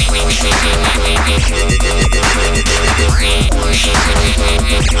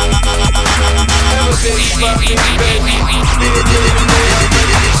 Have a bitch fuck me, baby. Be a millionaire, I'm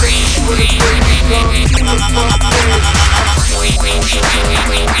ready to change with a baby come. Who the fuck is?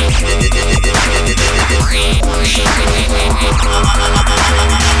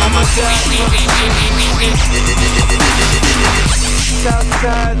 I'ma die for the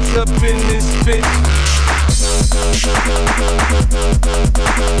Southside's up in this bitch.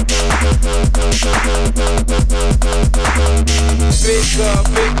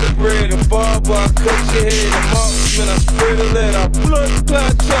 Big the bread, a barber, I cut your head, a marksman, I spread a lead, I blood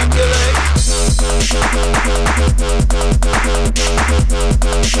clot chocolate.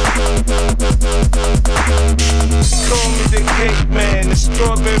 Call me the cake man, the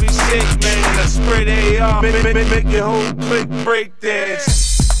strawberry shake man, I spread AR, make your whole clique break dance.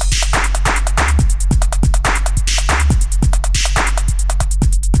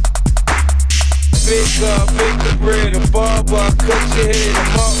 Bake the bread, a barber, I cut your head, a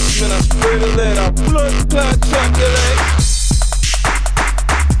marksman, I spread a lead, I blood clot chocolate.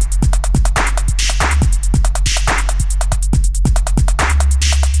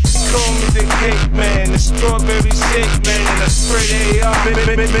 Call me the cake man, the strawberry shake man, I spread AR,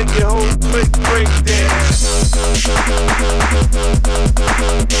 make your whole clique break dance.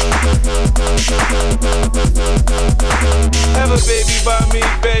 Have a baby by me,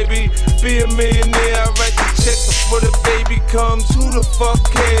 baby. Be a millionaire, I write the check before the baby comes. Who the fuck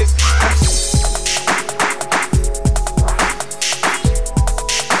cares?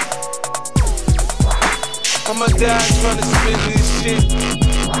 I'ma die trying to spin this shit.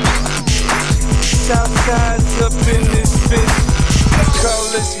 Southside's up in this bitch. I call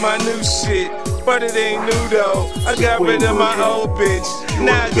this my new shit, but it ain't new though. I got rid of my old bitch,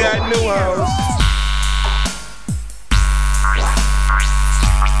 now I got new hoes.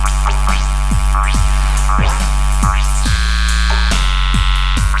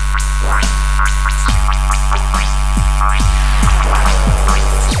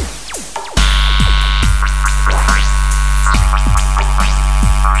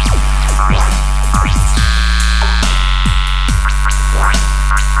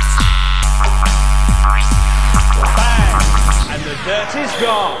 Dirt is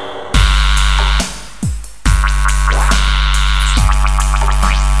gone.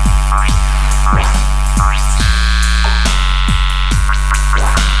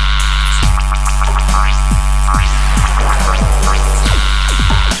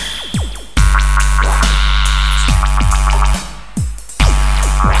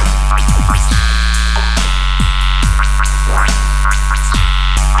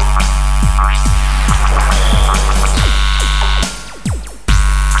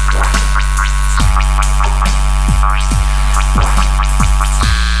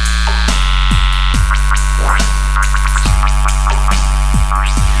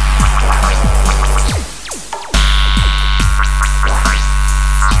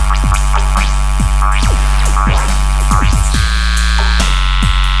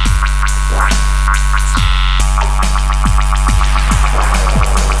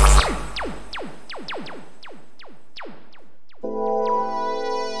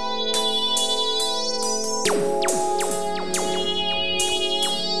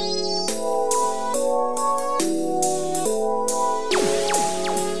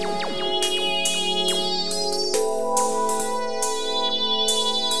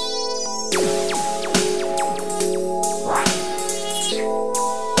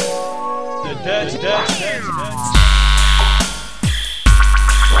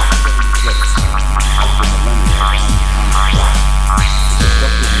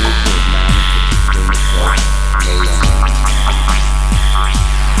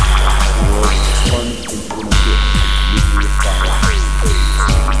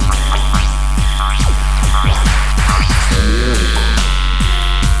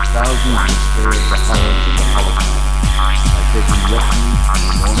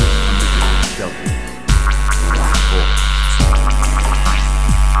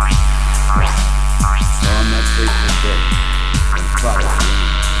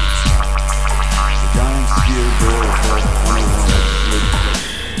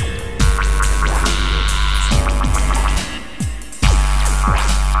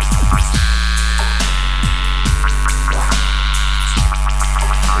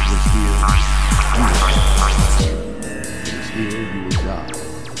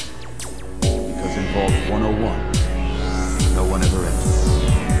 101. No one ever enters.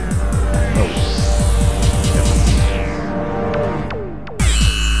 No one.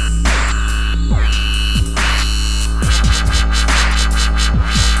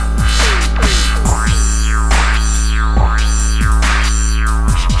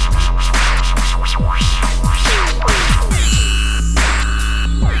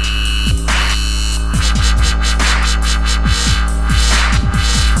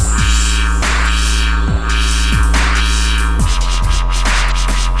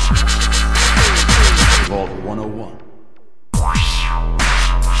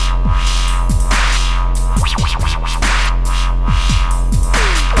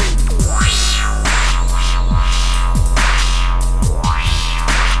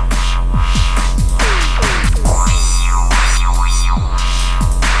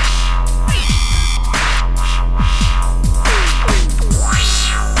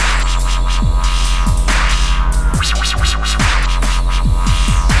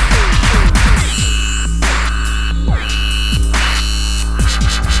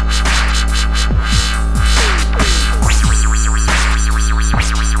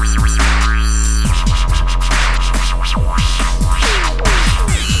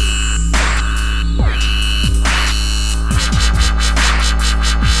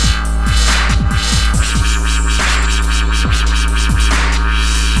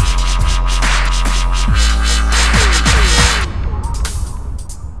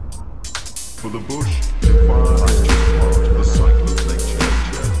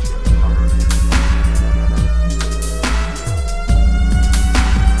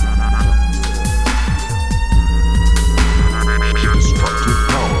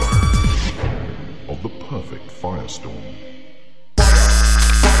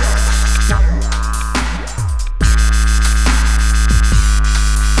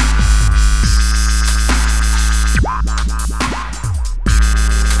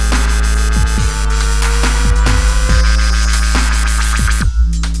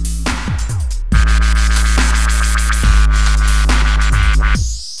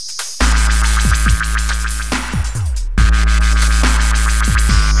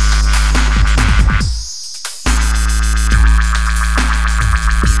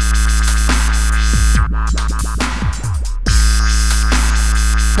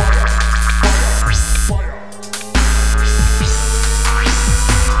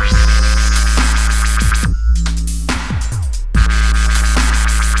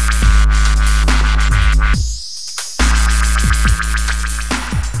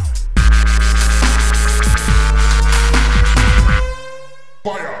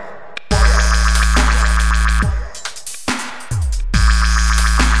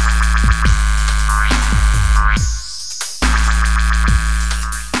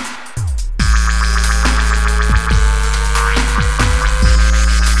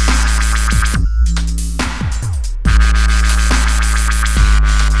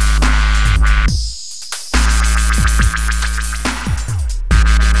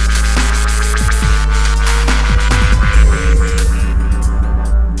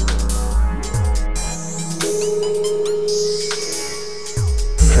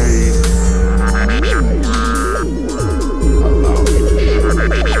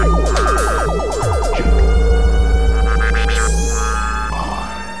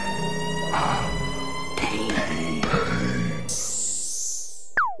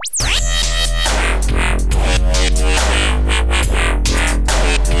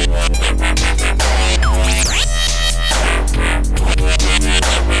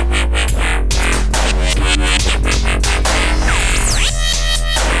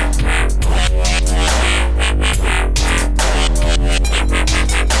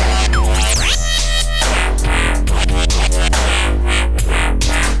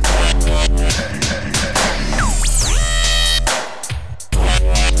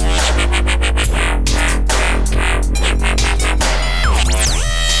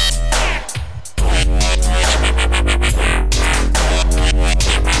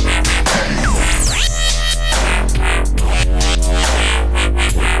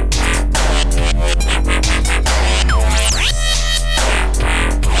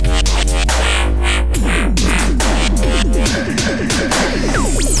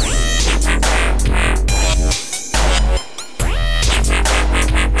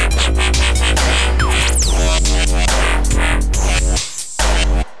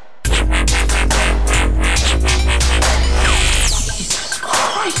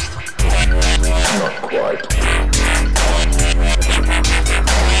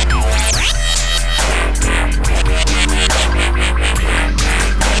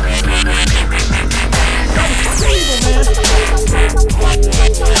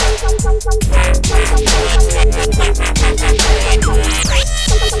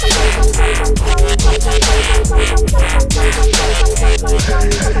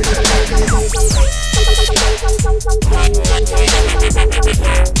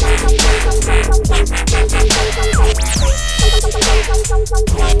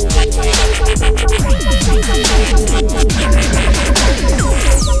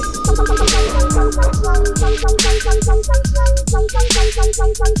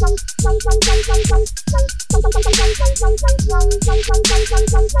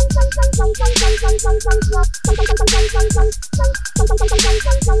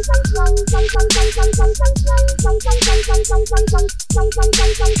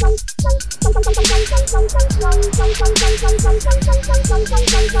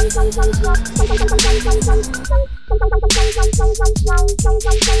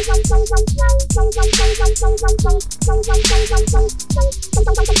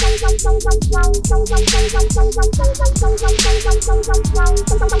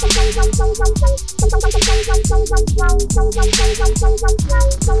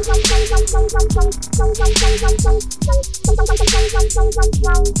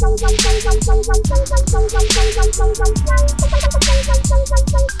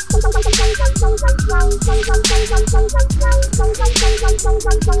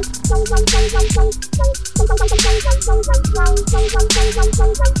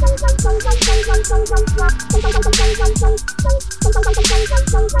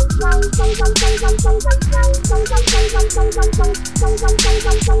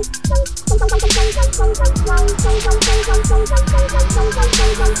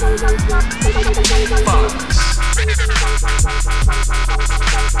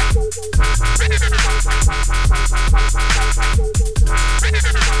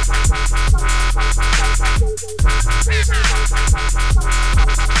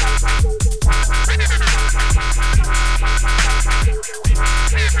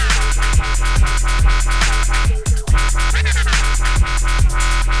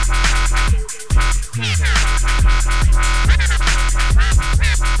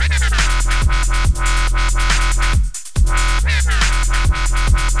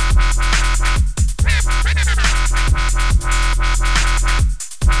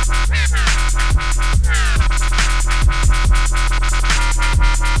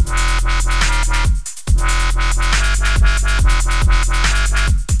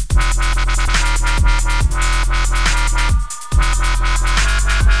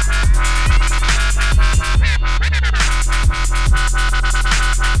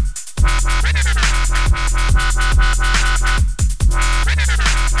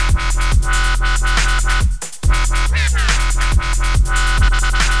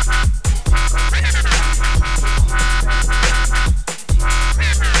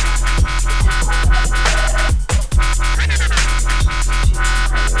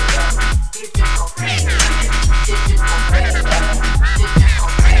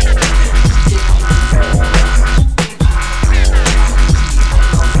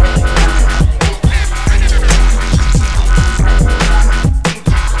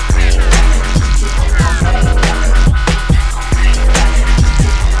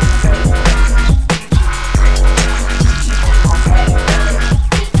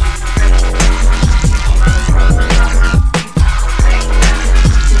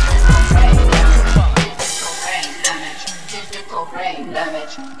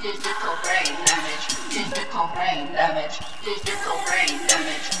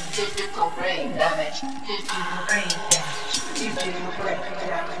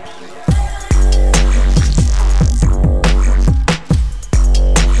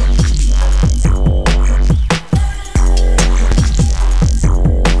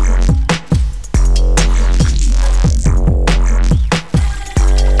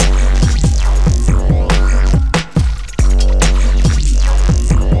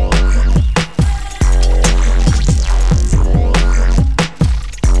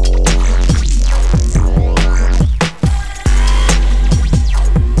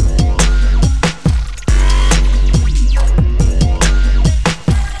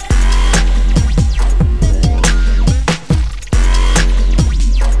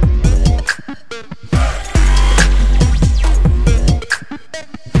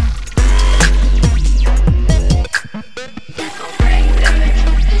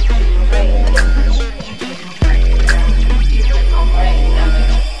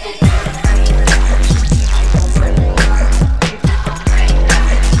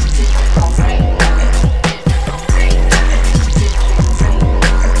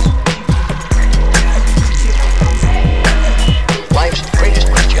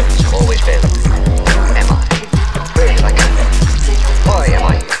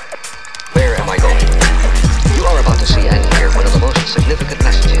 significant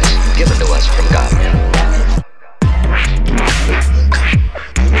messages given to us from God.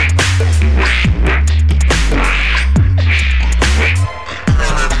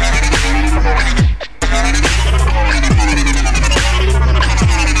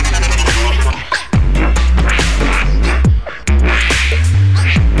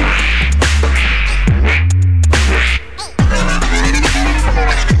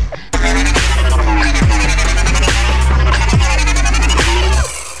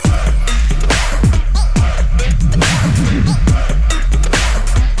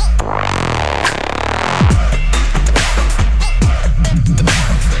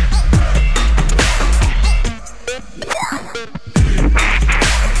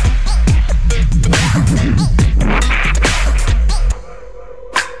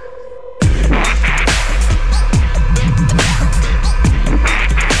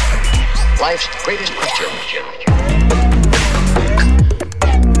 Life's greatest question.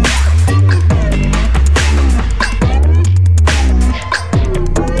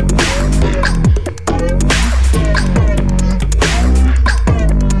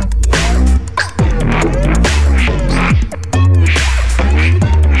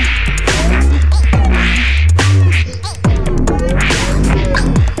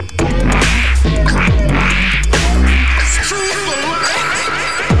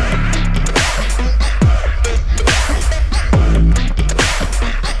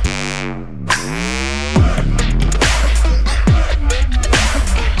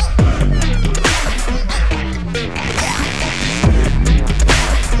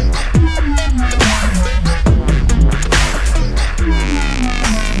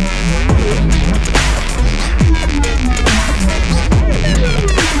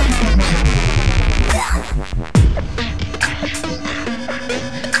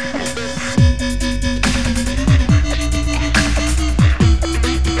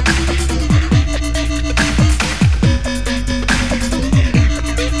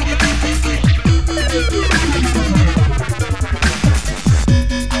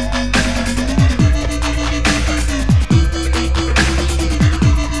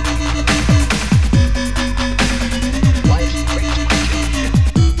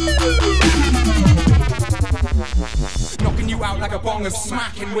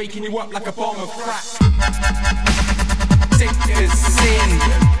 Smacking, waking you up like a bomb of crack. Sick as sin.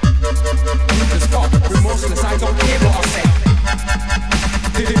 As fuck, remorseless, I don't care what I say.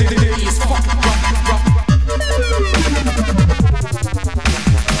 Dirty as fuck, rough.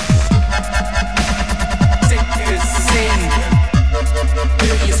 Sick as sin.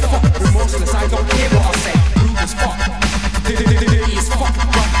 Dirty as fuck, remorseless, I don't care what I say. Rude as fuck. Dirty as fuck,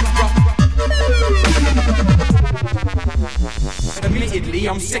 rough. Admittedly,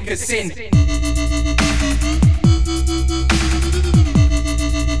 I'm sick of sin. Dirty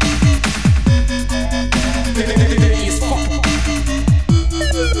as fuck.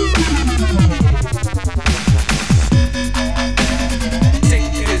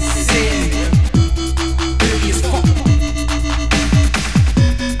 Sick as sin. Dirty as fuck.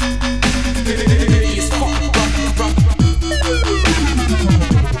 Dirty as fuck.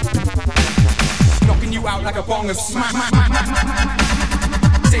 Knocking you out like a bong of smack.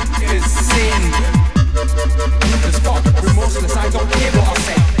 Sick as sin. Rude as fuck, remorseless, I don't care what I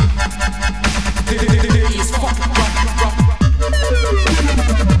say. Dirty as fuck, rough.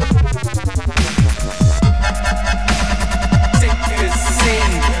 Sick as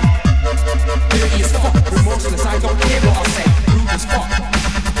sin. Dirty as fuck, remorseless, I don't care what I say. Rude as fuck.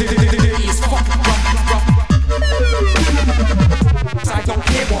 Dirty as fuck, rough. I don't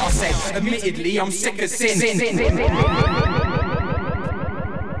care what I say. Admittedly, I'm sick of sin.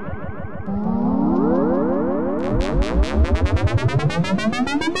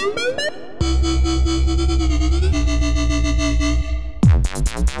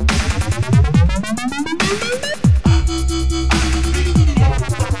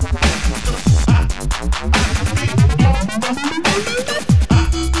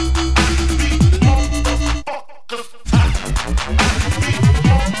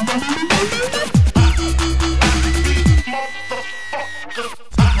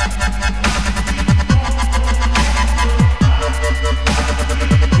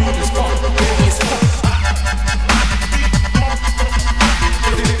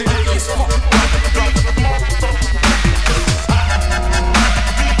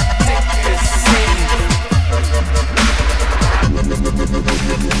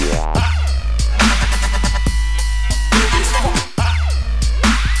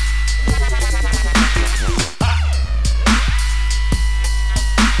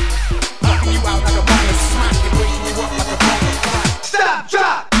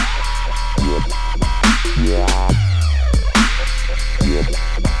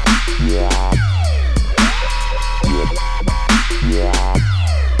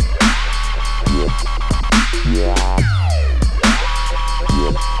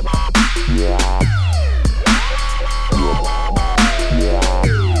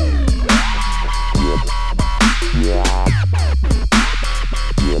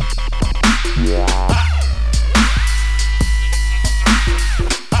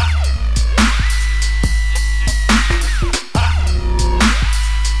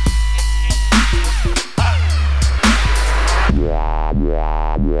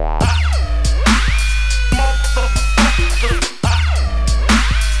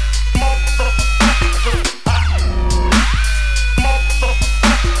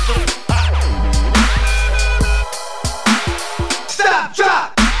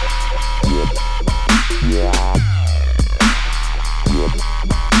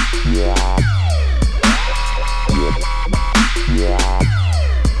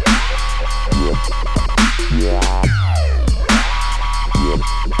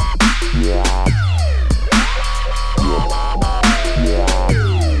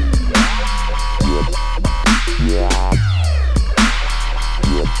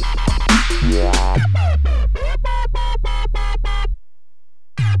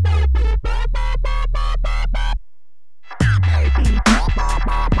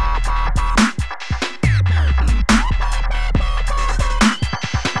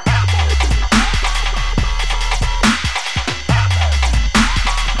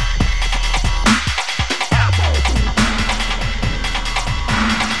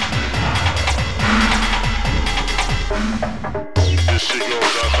 This shit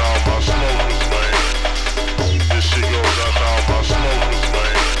goes out to all my smokers, man. This shit goes out to all my smokers,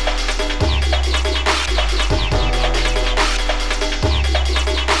 man.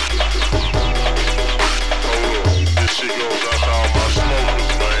 This shit goes out to all my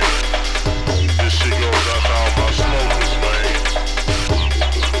smokers, man. This shit goes out to all my smokers, man.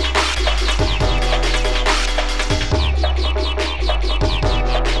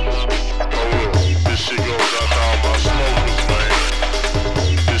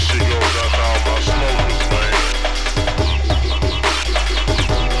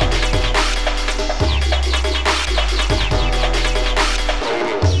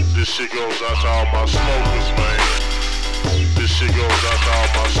 This shit goes out to all my smokers, man. This shit goes out to all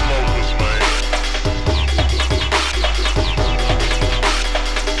my smokers, man.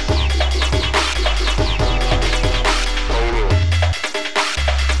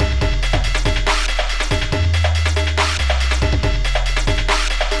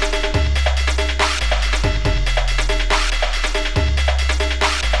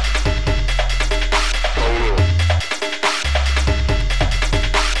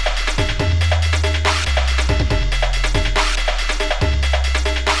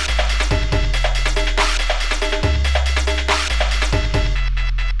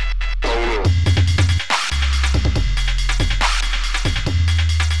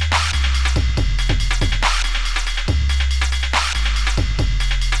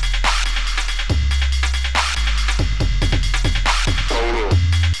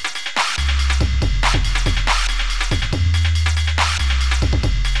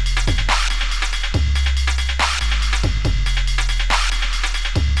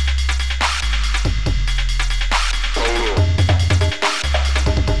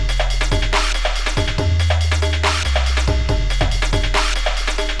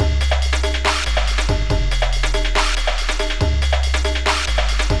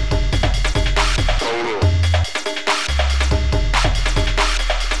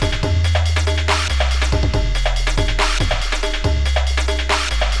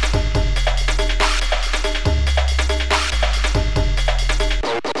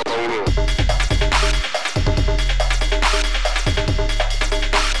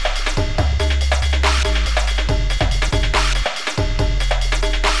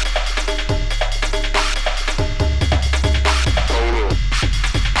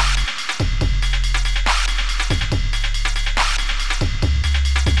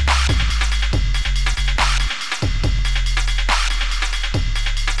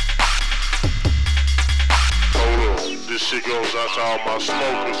 This shit goes out to all my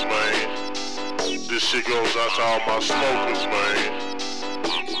smokers, man. This shit goes out to all my smokers, man. This shit goes out to all my smokers, man.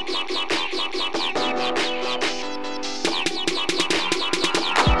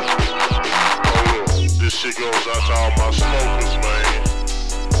 This shit goes out to all my smokers, man.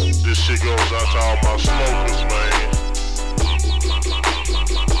 This shit goes out to all my smokers, man. This shit goes out to all my smokers, man.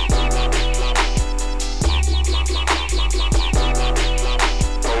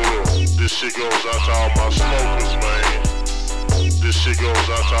 This shit goes out to all my smokers, man. This shit goes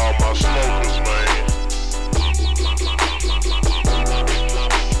out to all my smokers, man.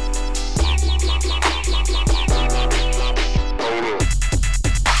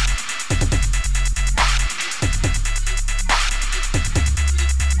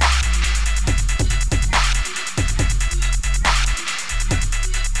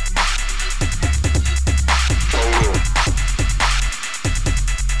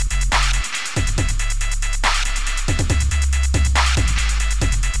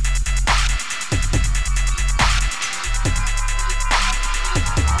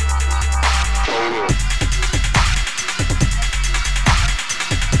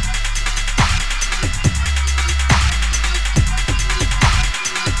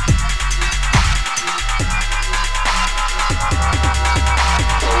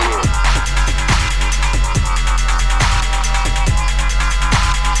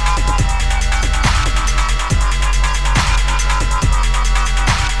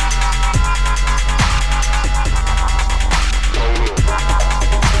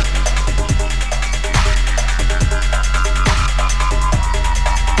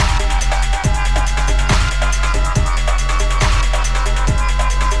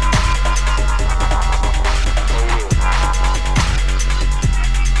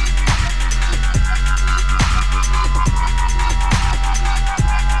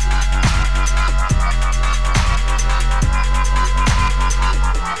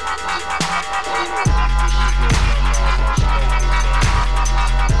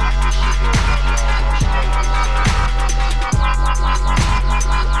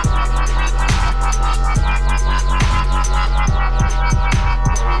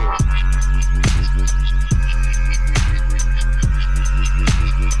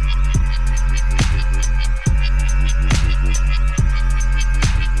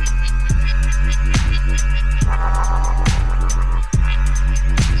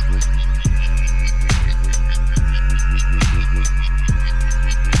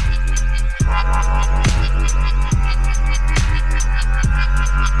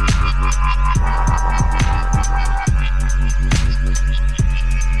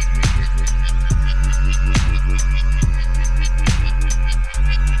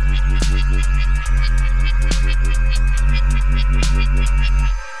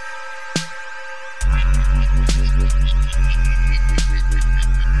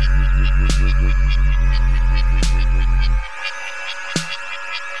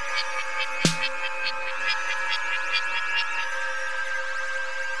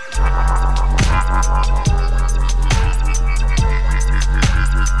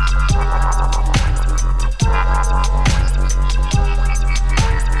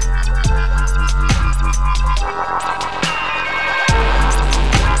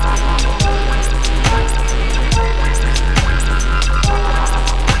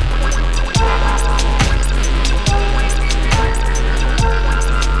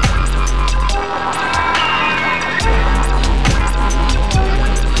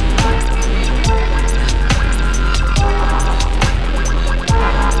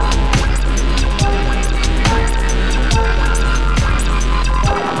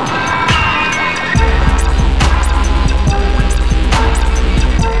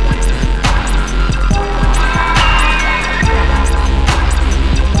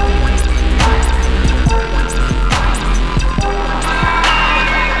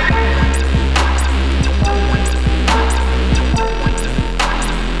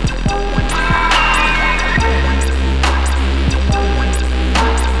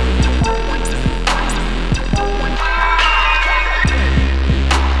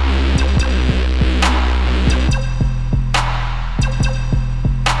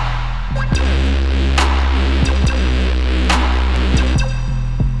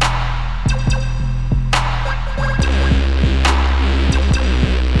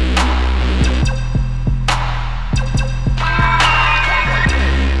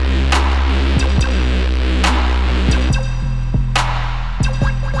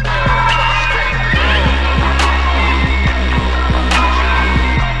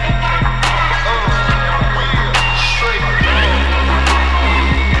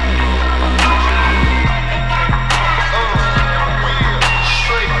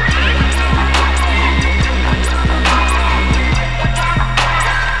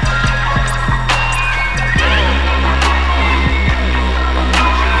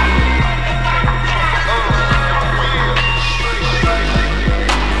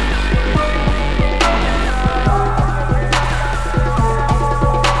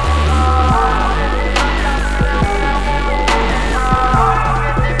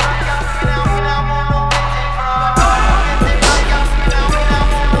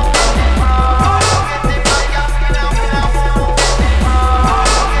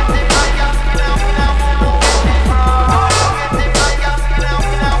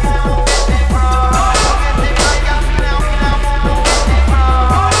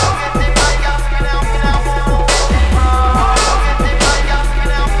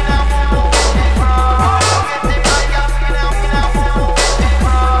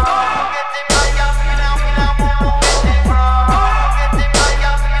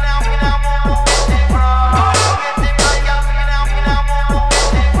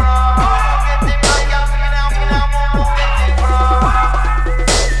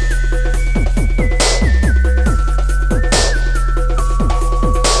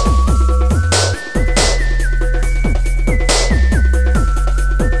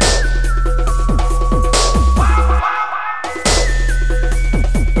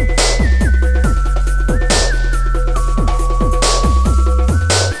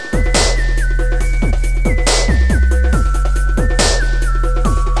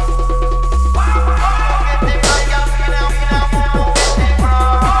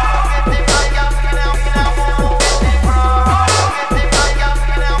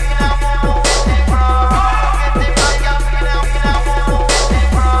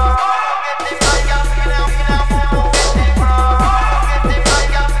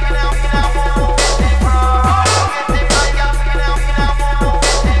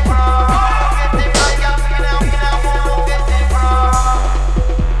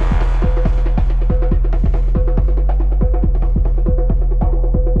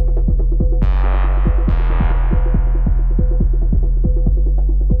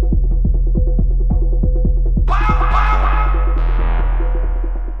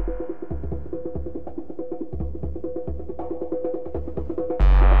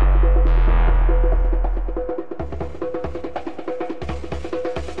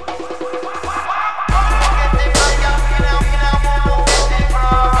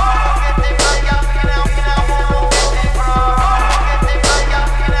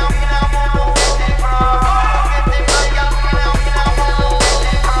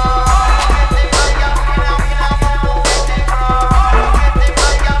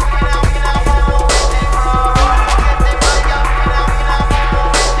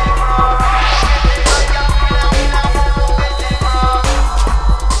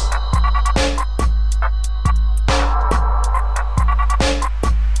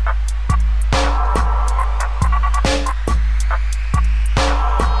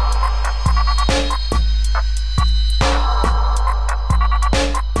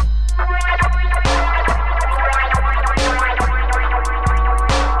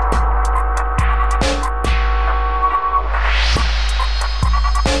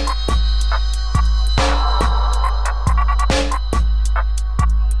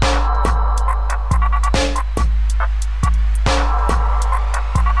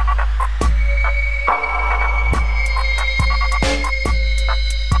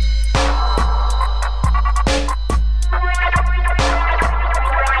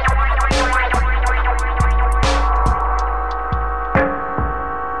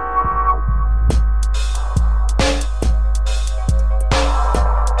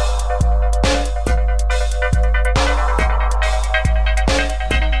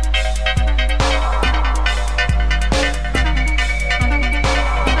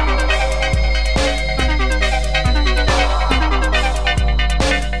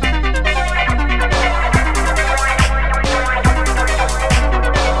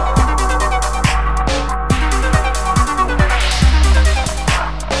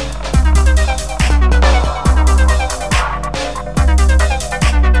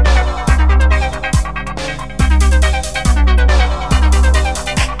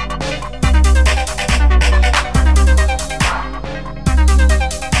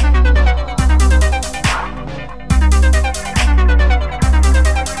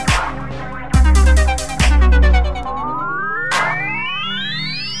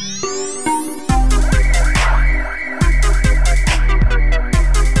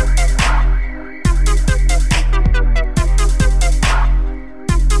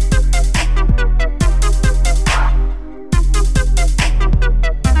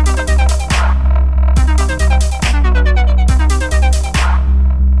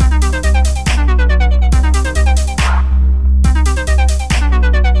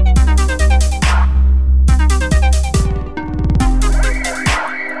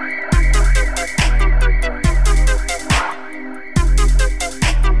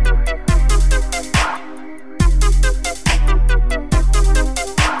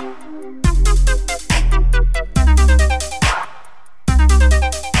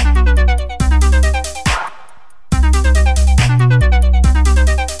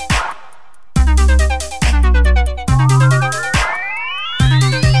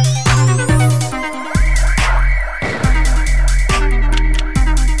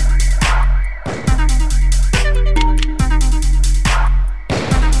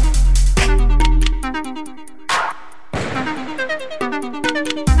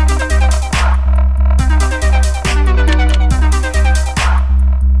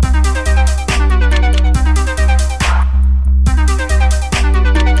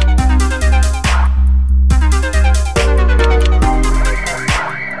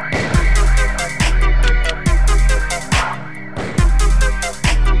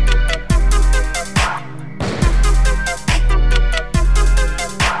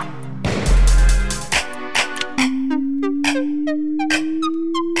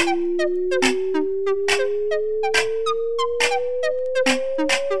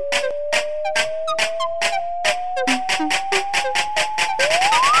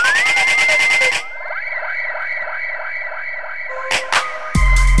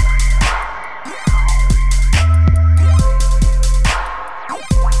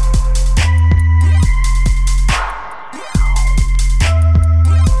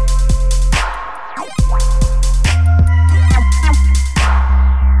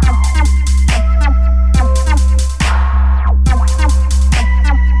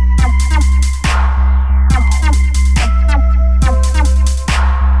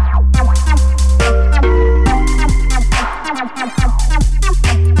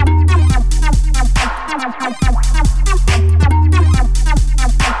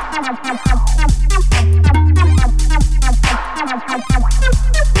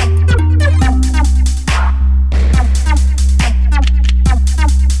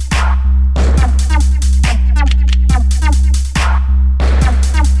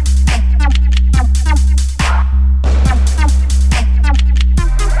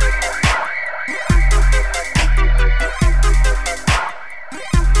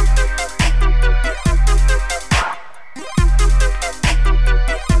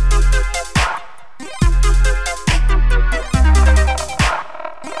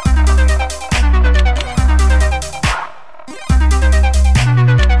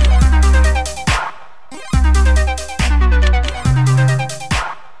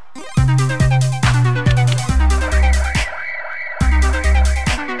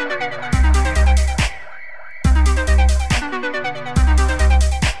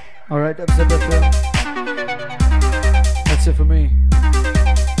 Alright, Dubstep FM. That's it for me.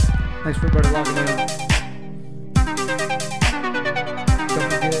 Thanks for everybody logging in.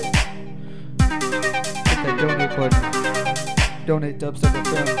 Don't forget, hit that donate button. Donate Dubstep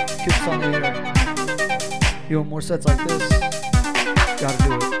FM. Keep us on the air. You want more sets like this? Gotta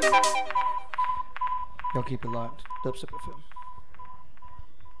do it. Y'all keep it locked. Dubstep FM.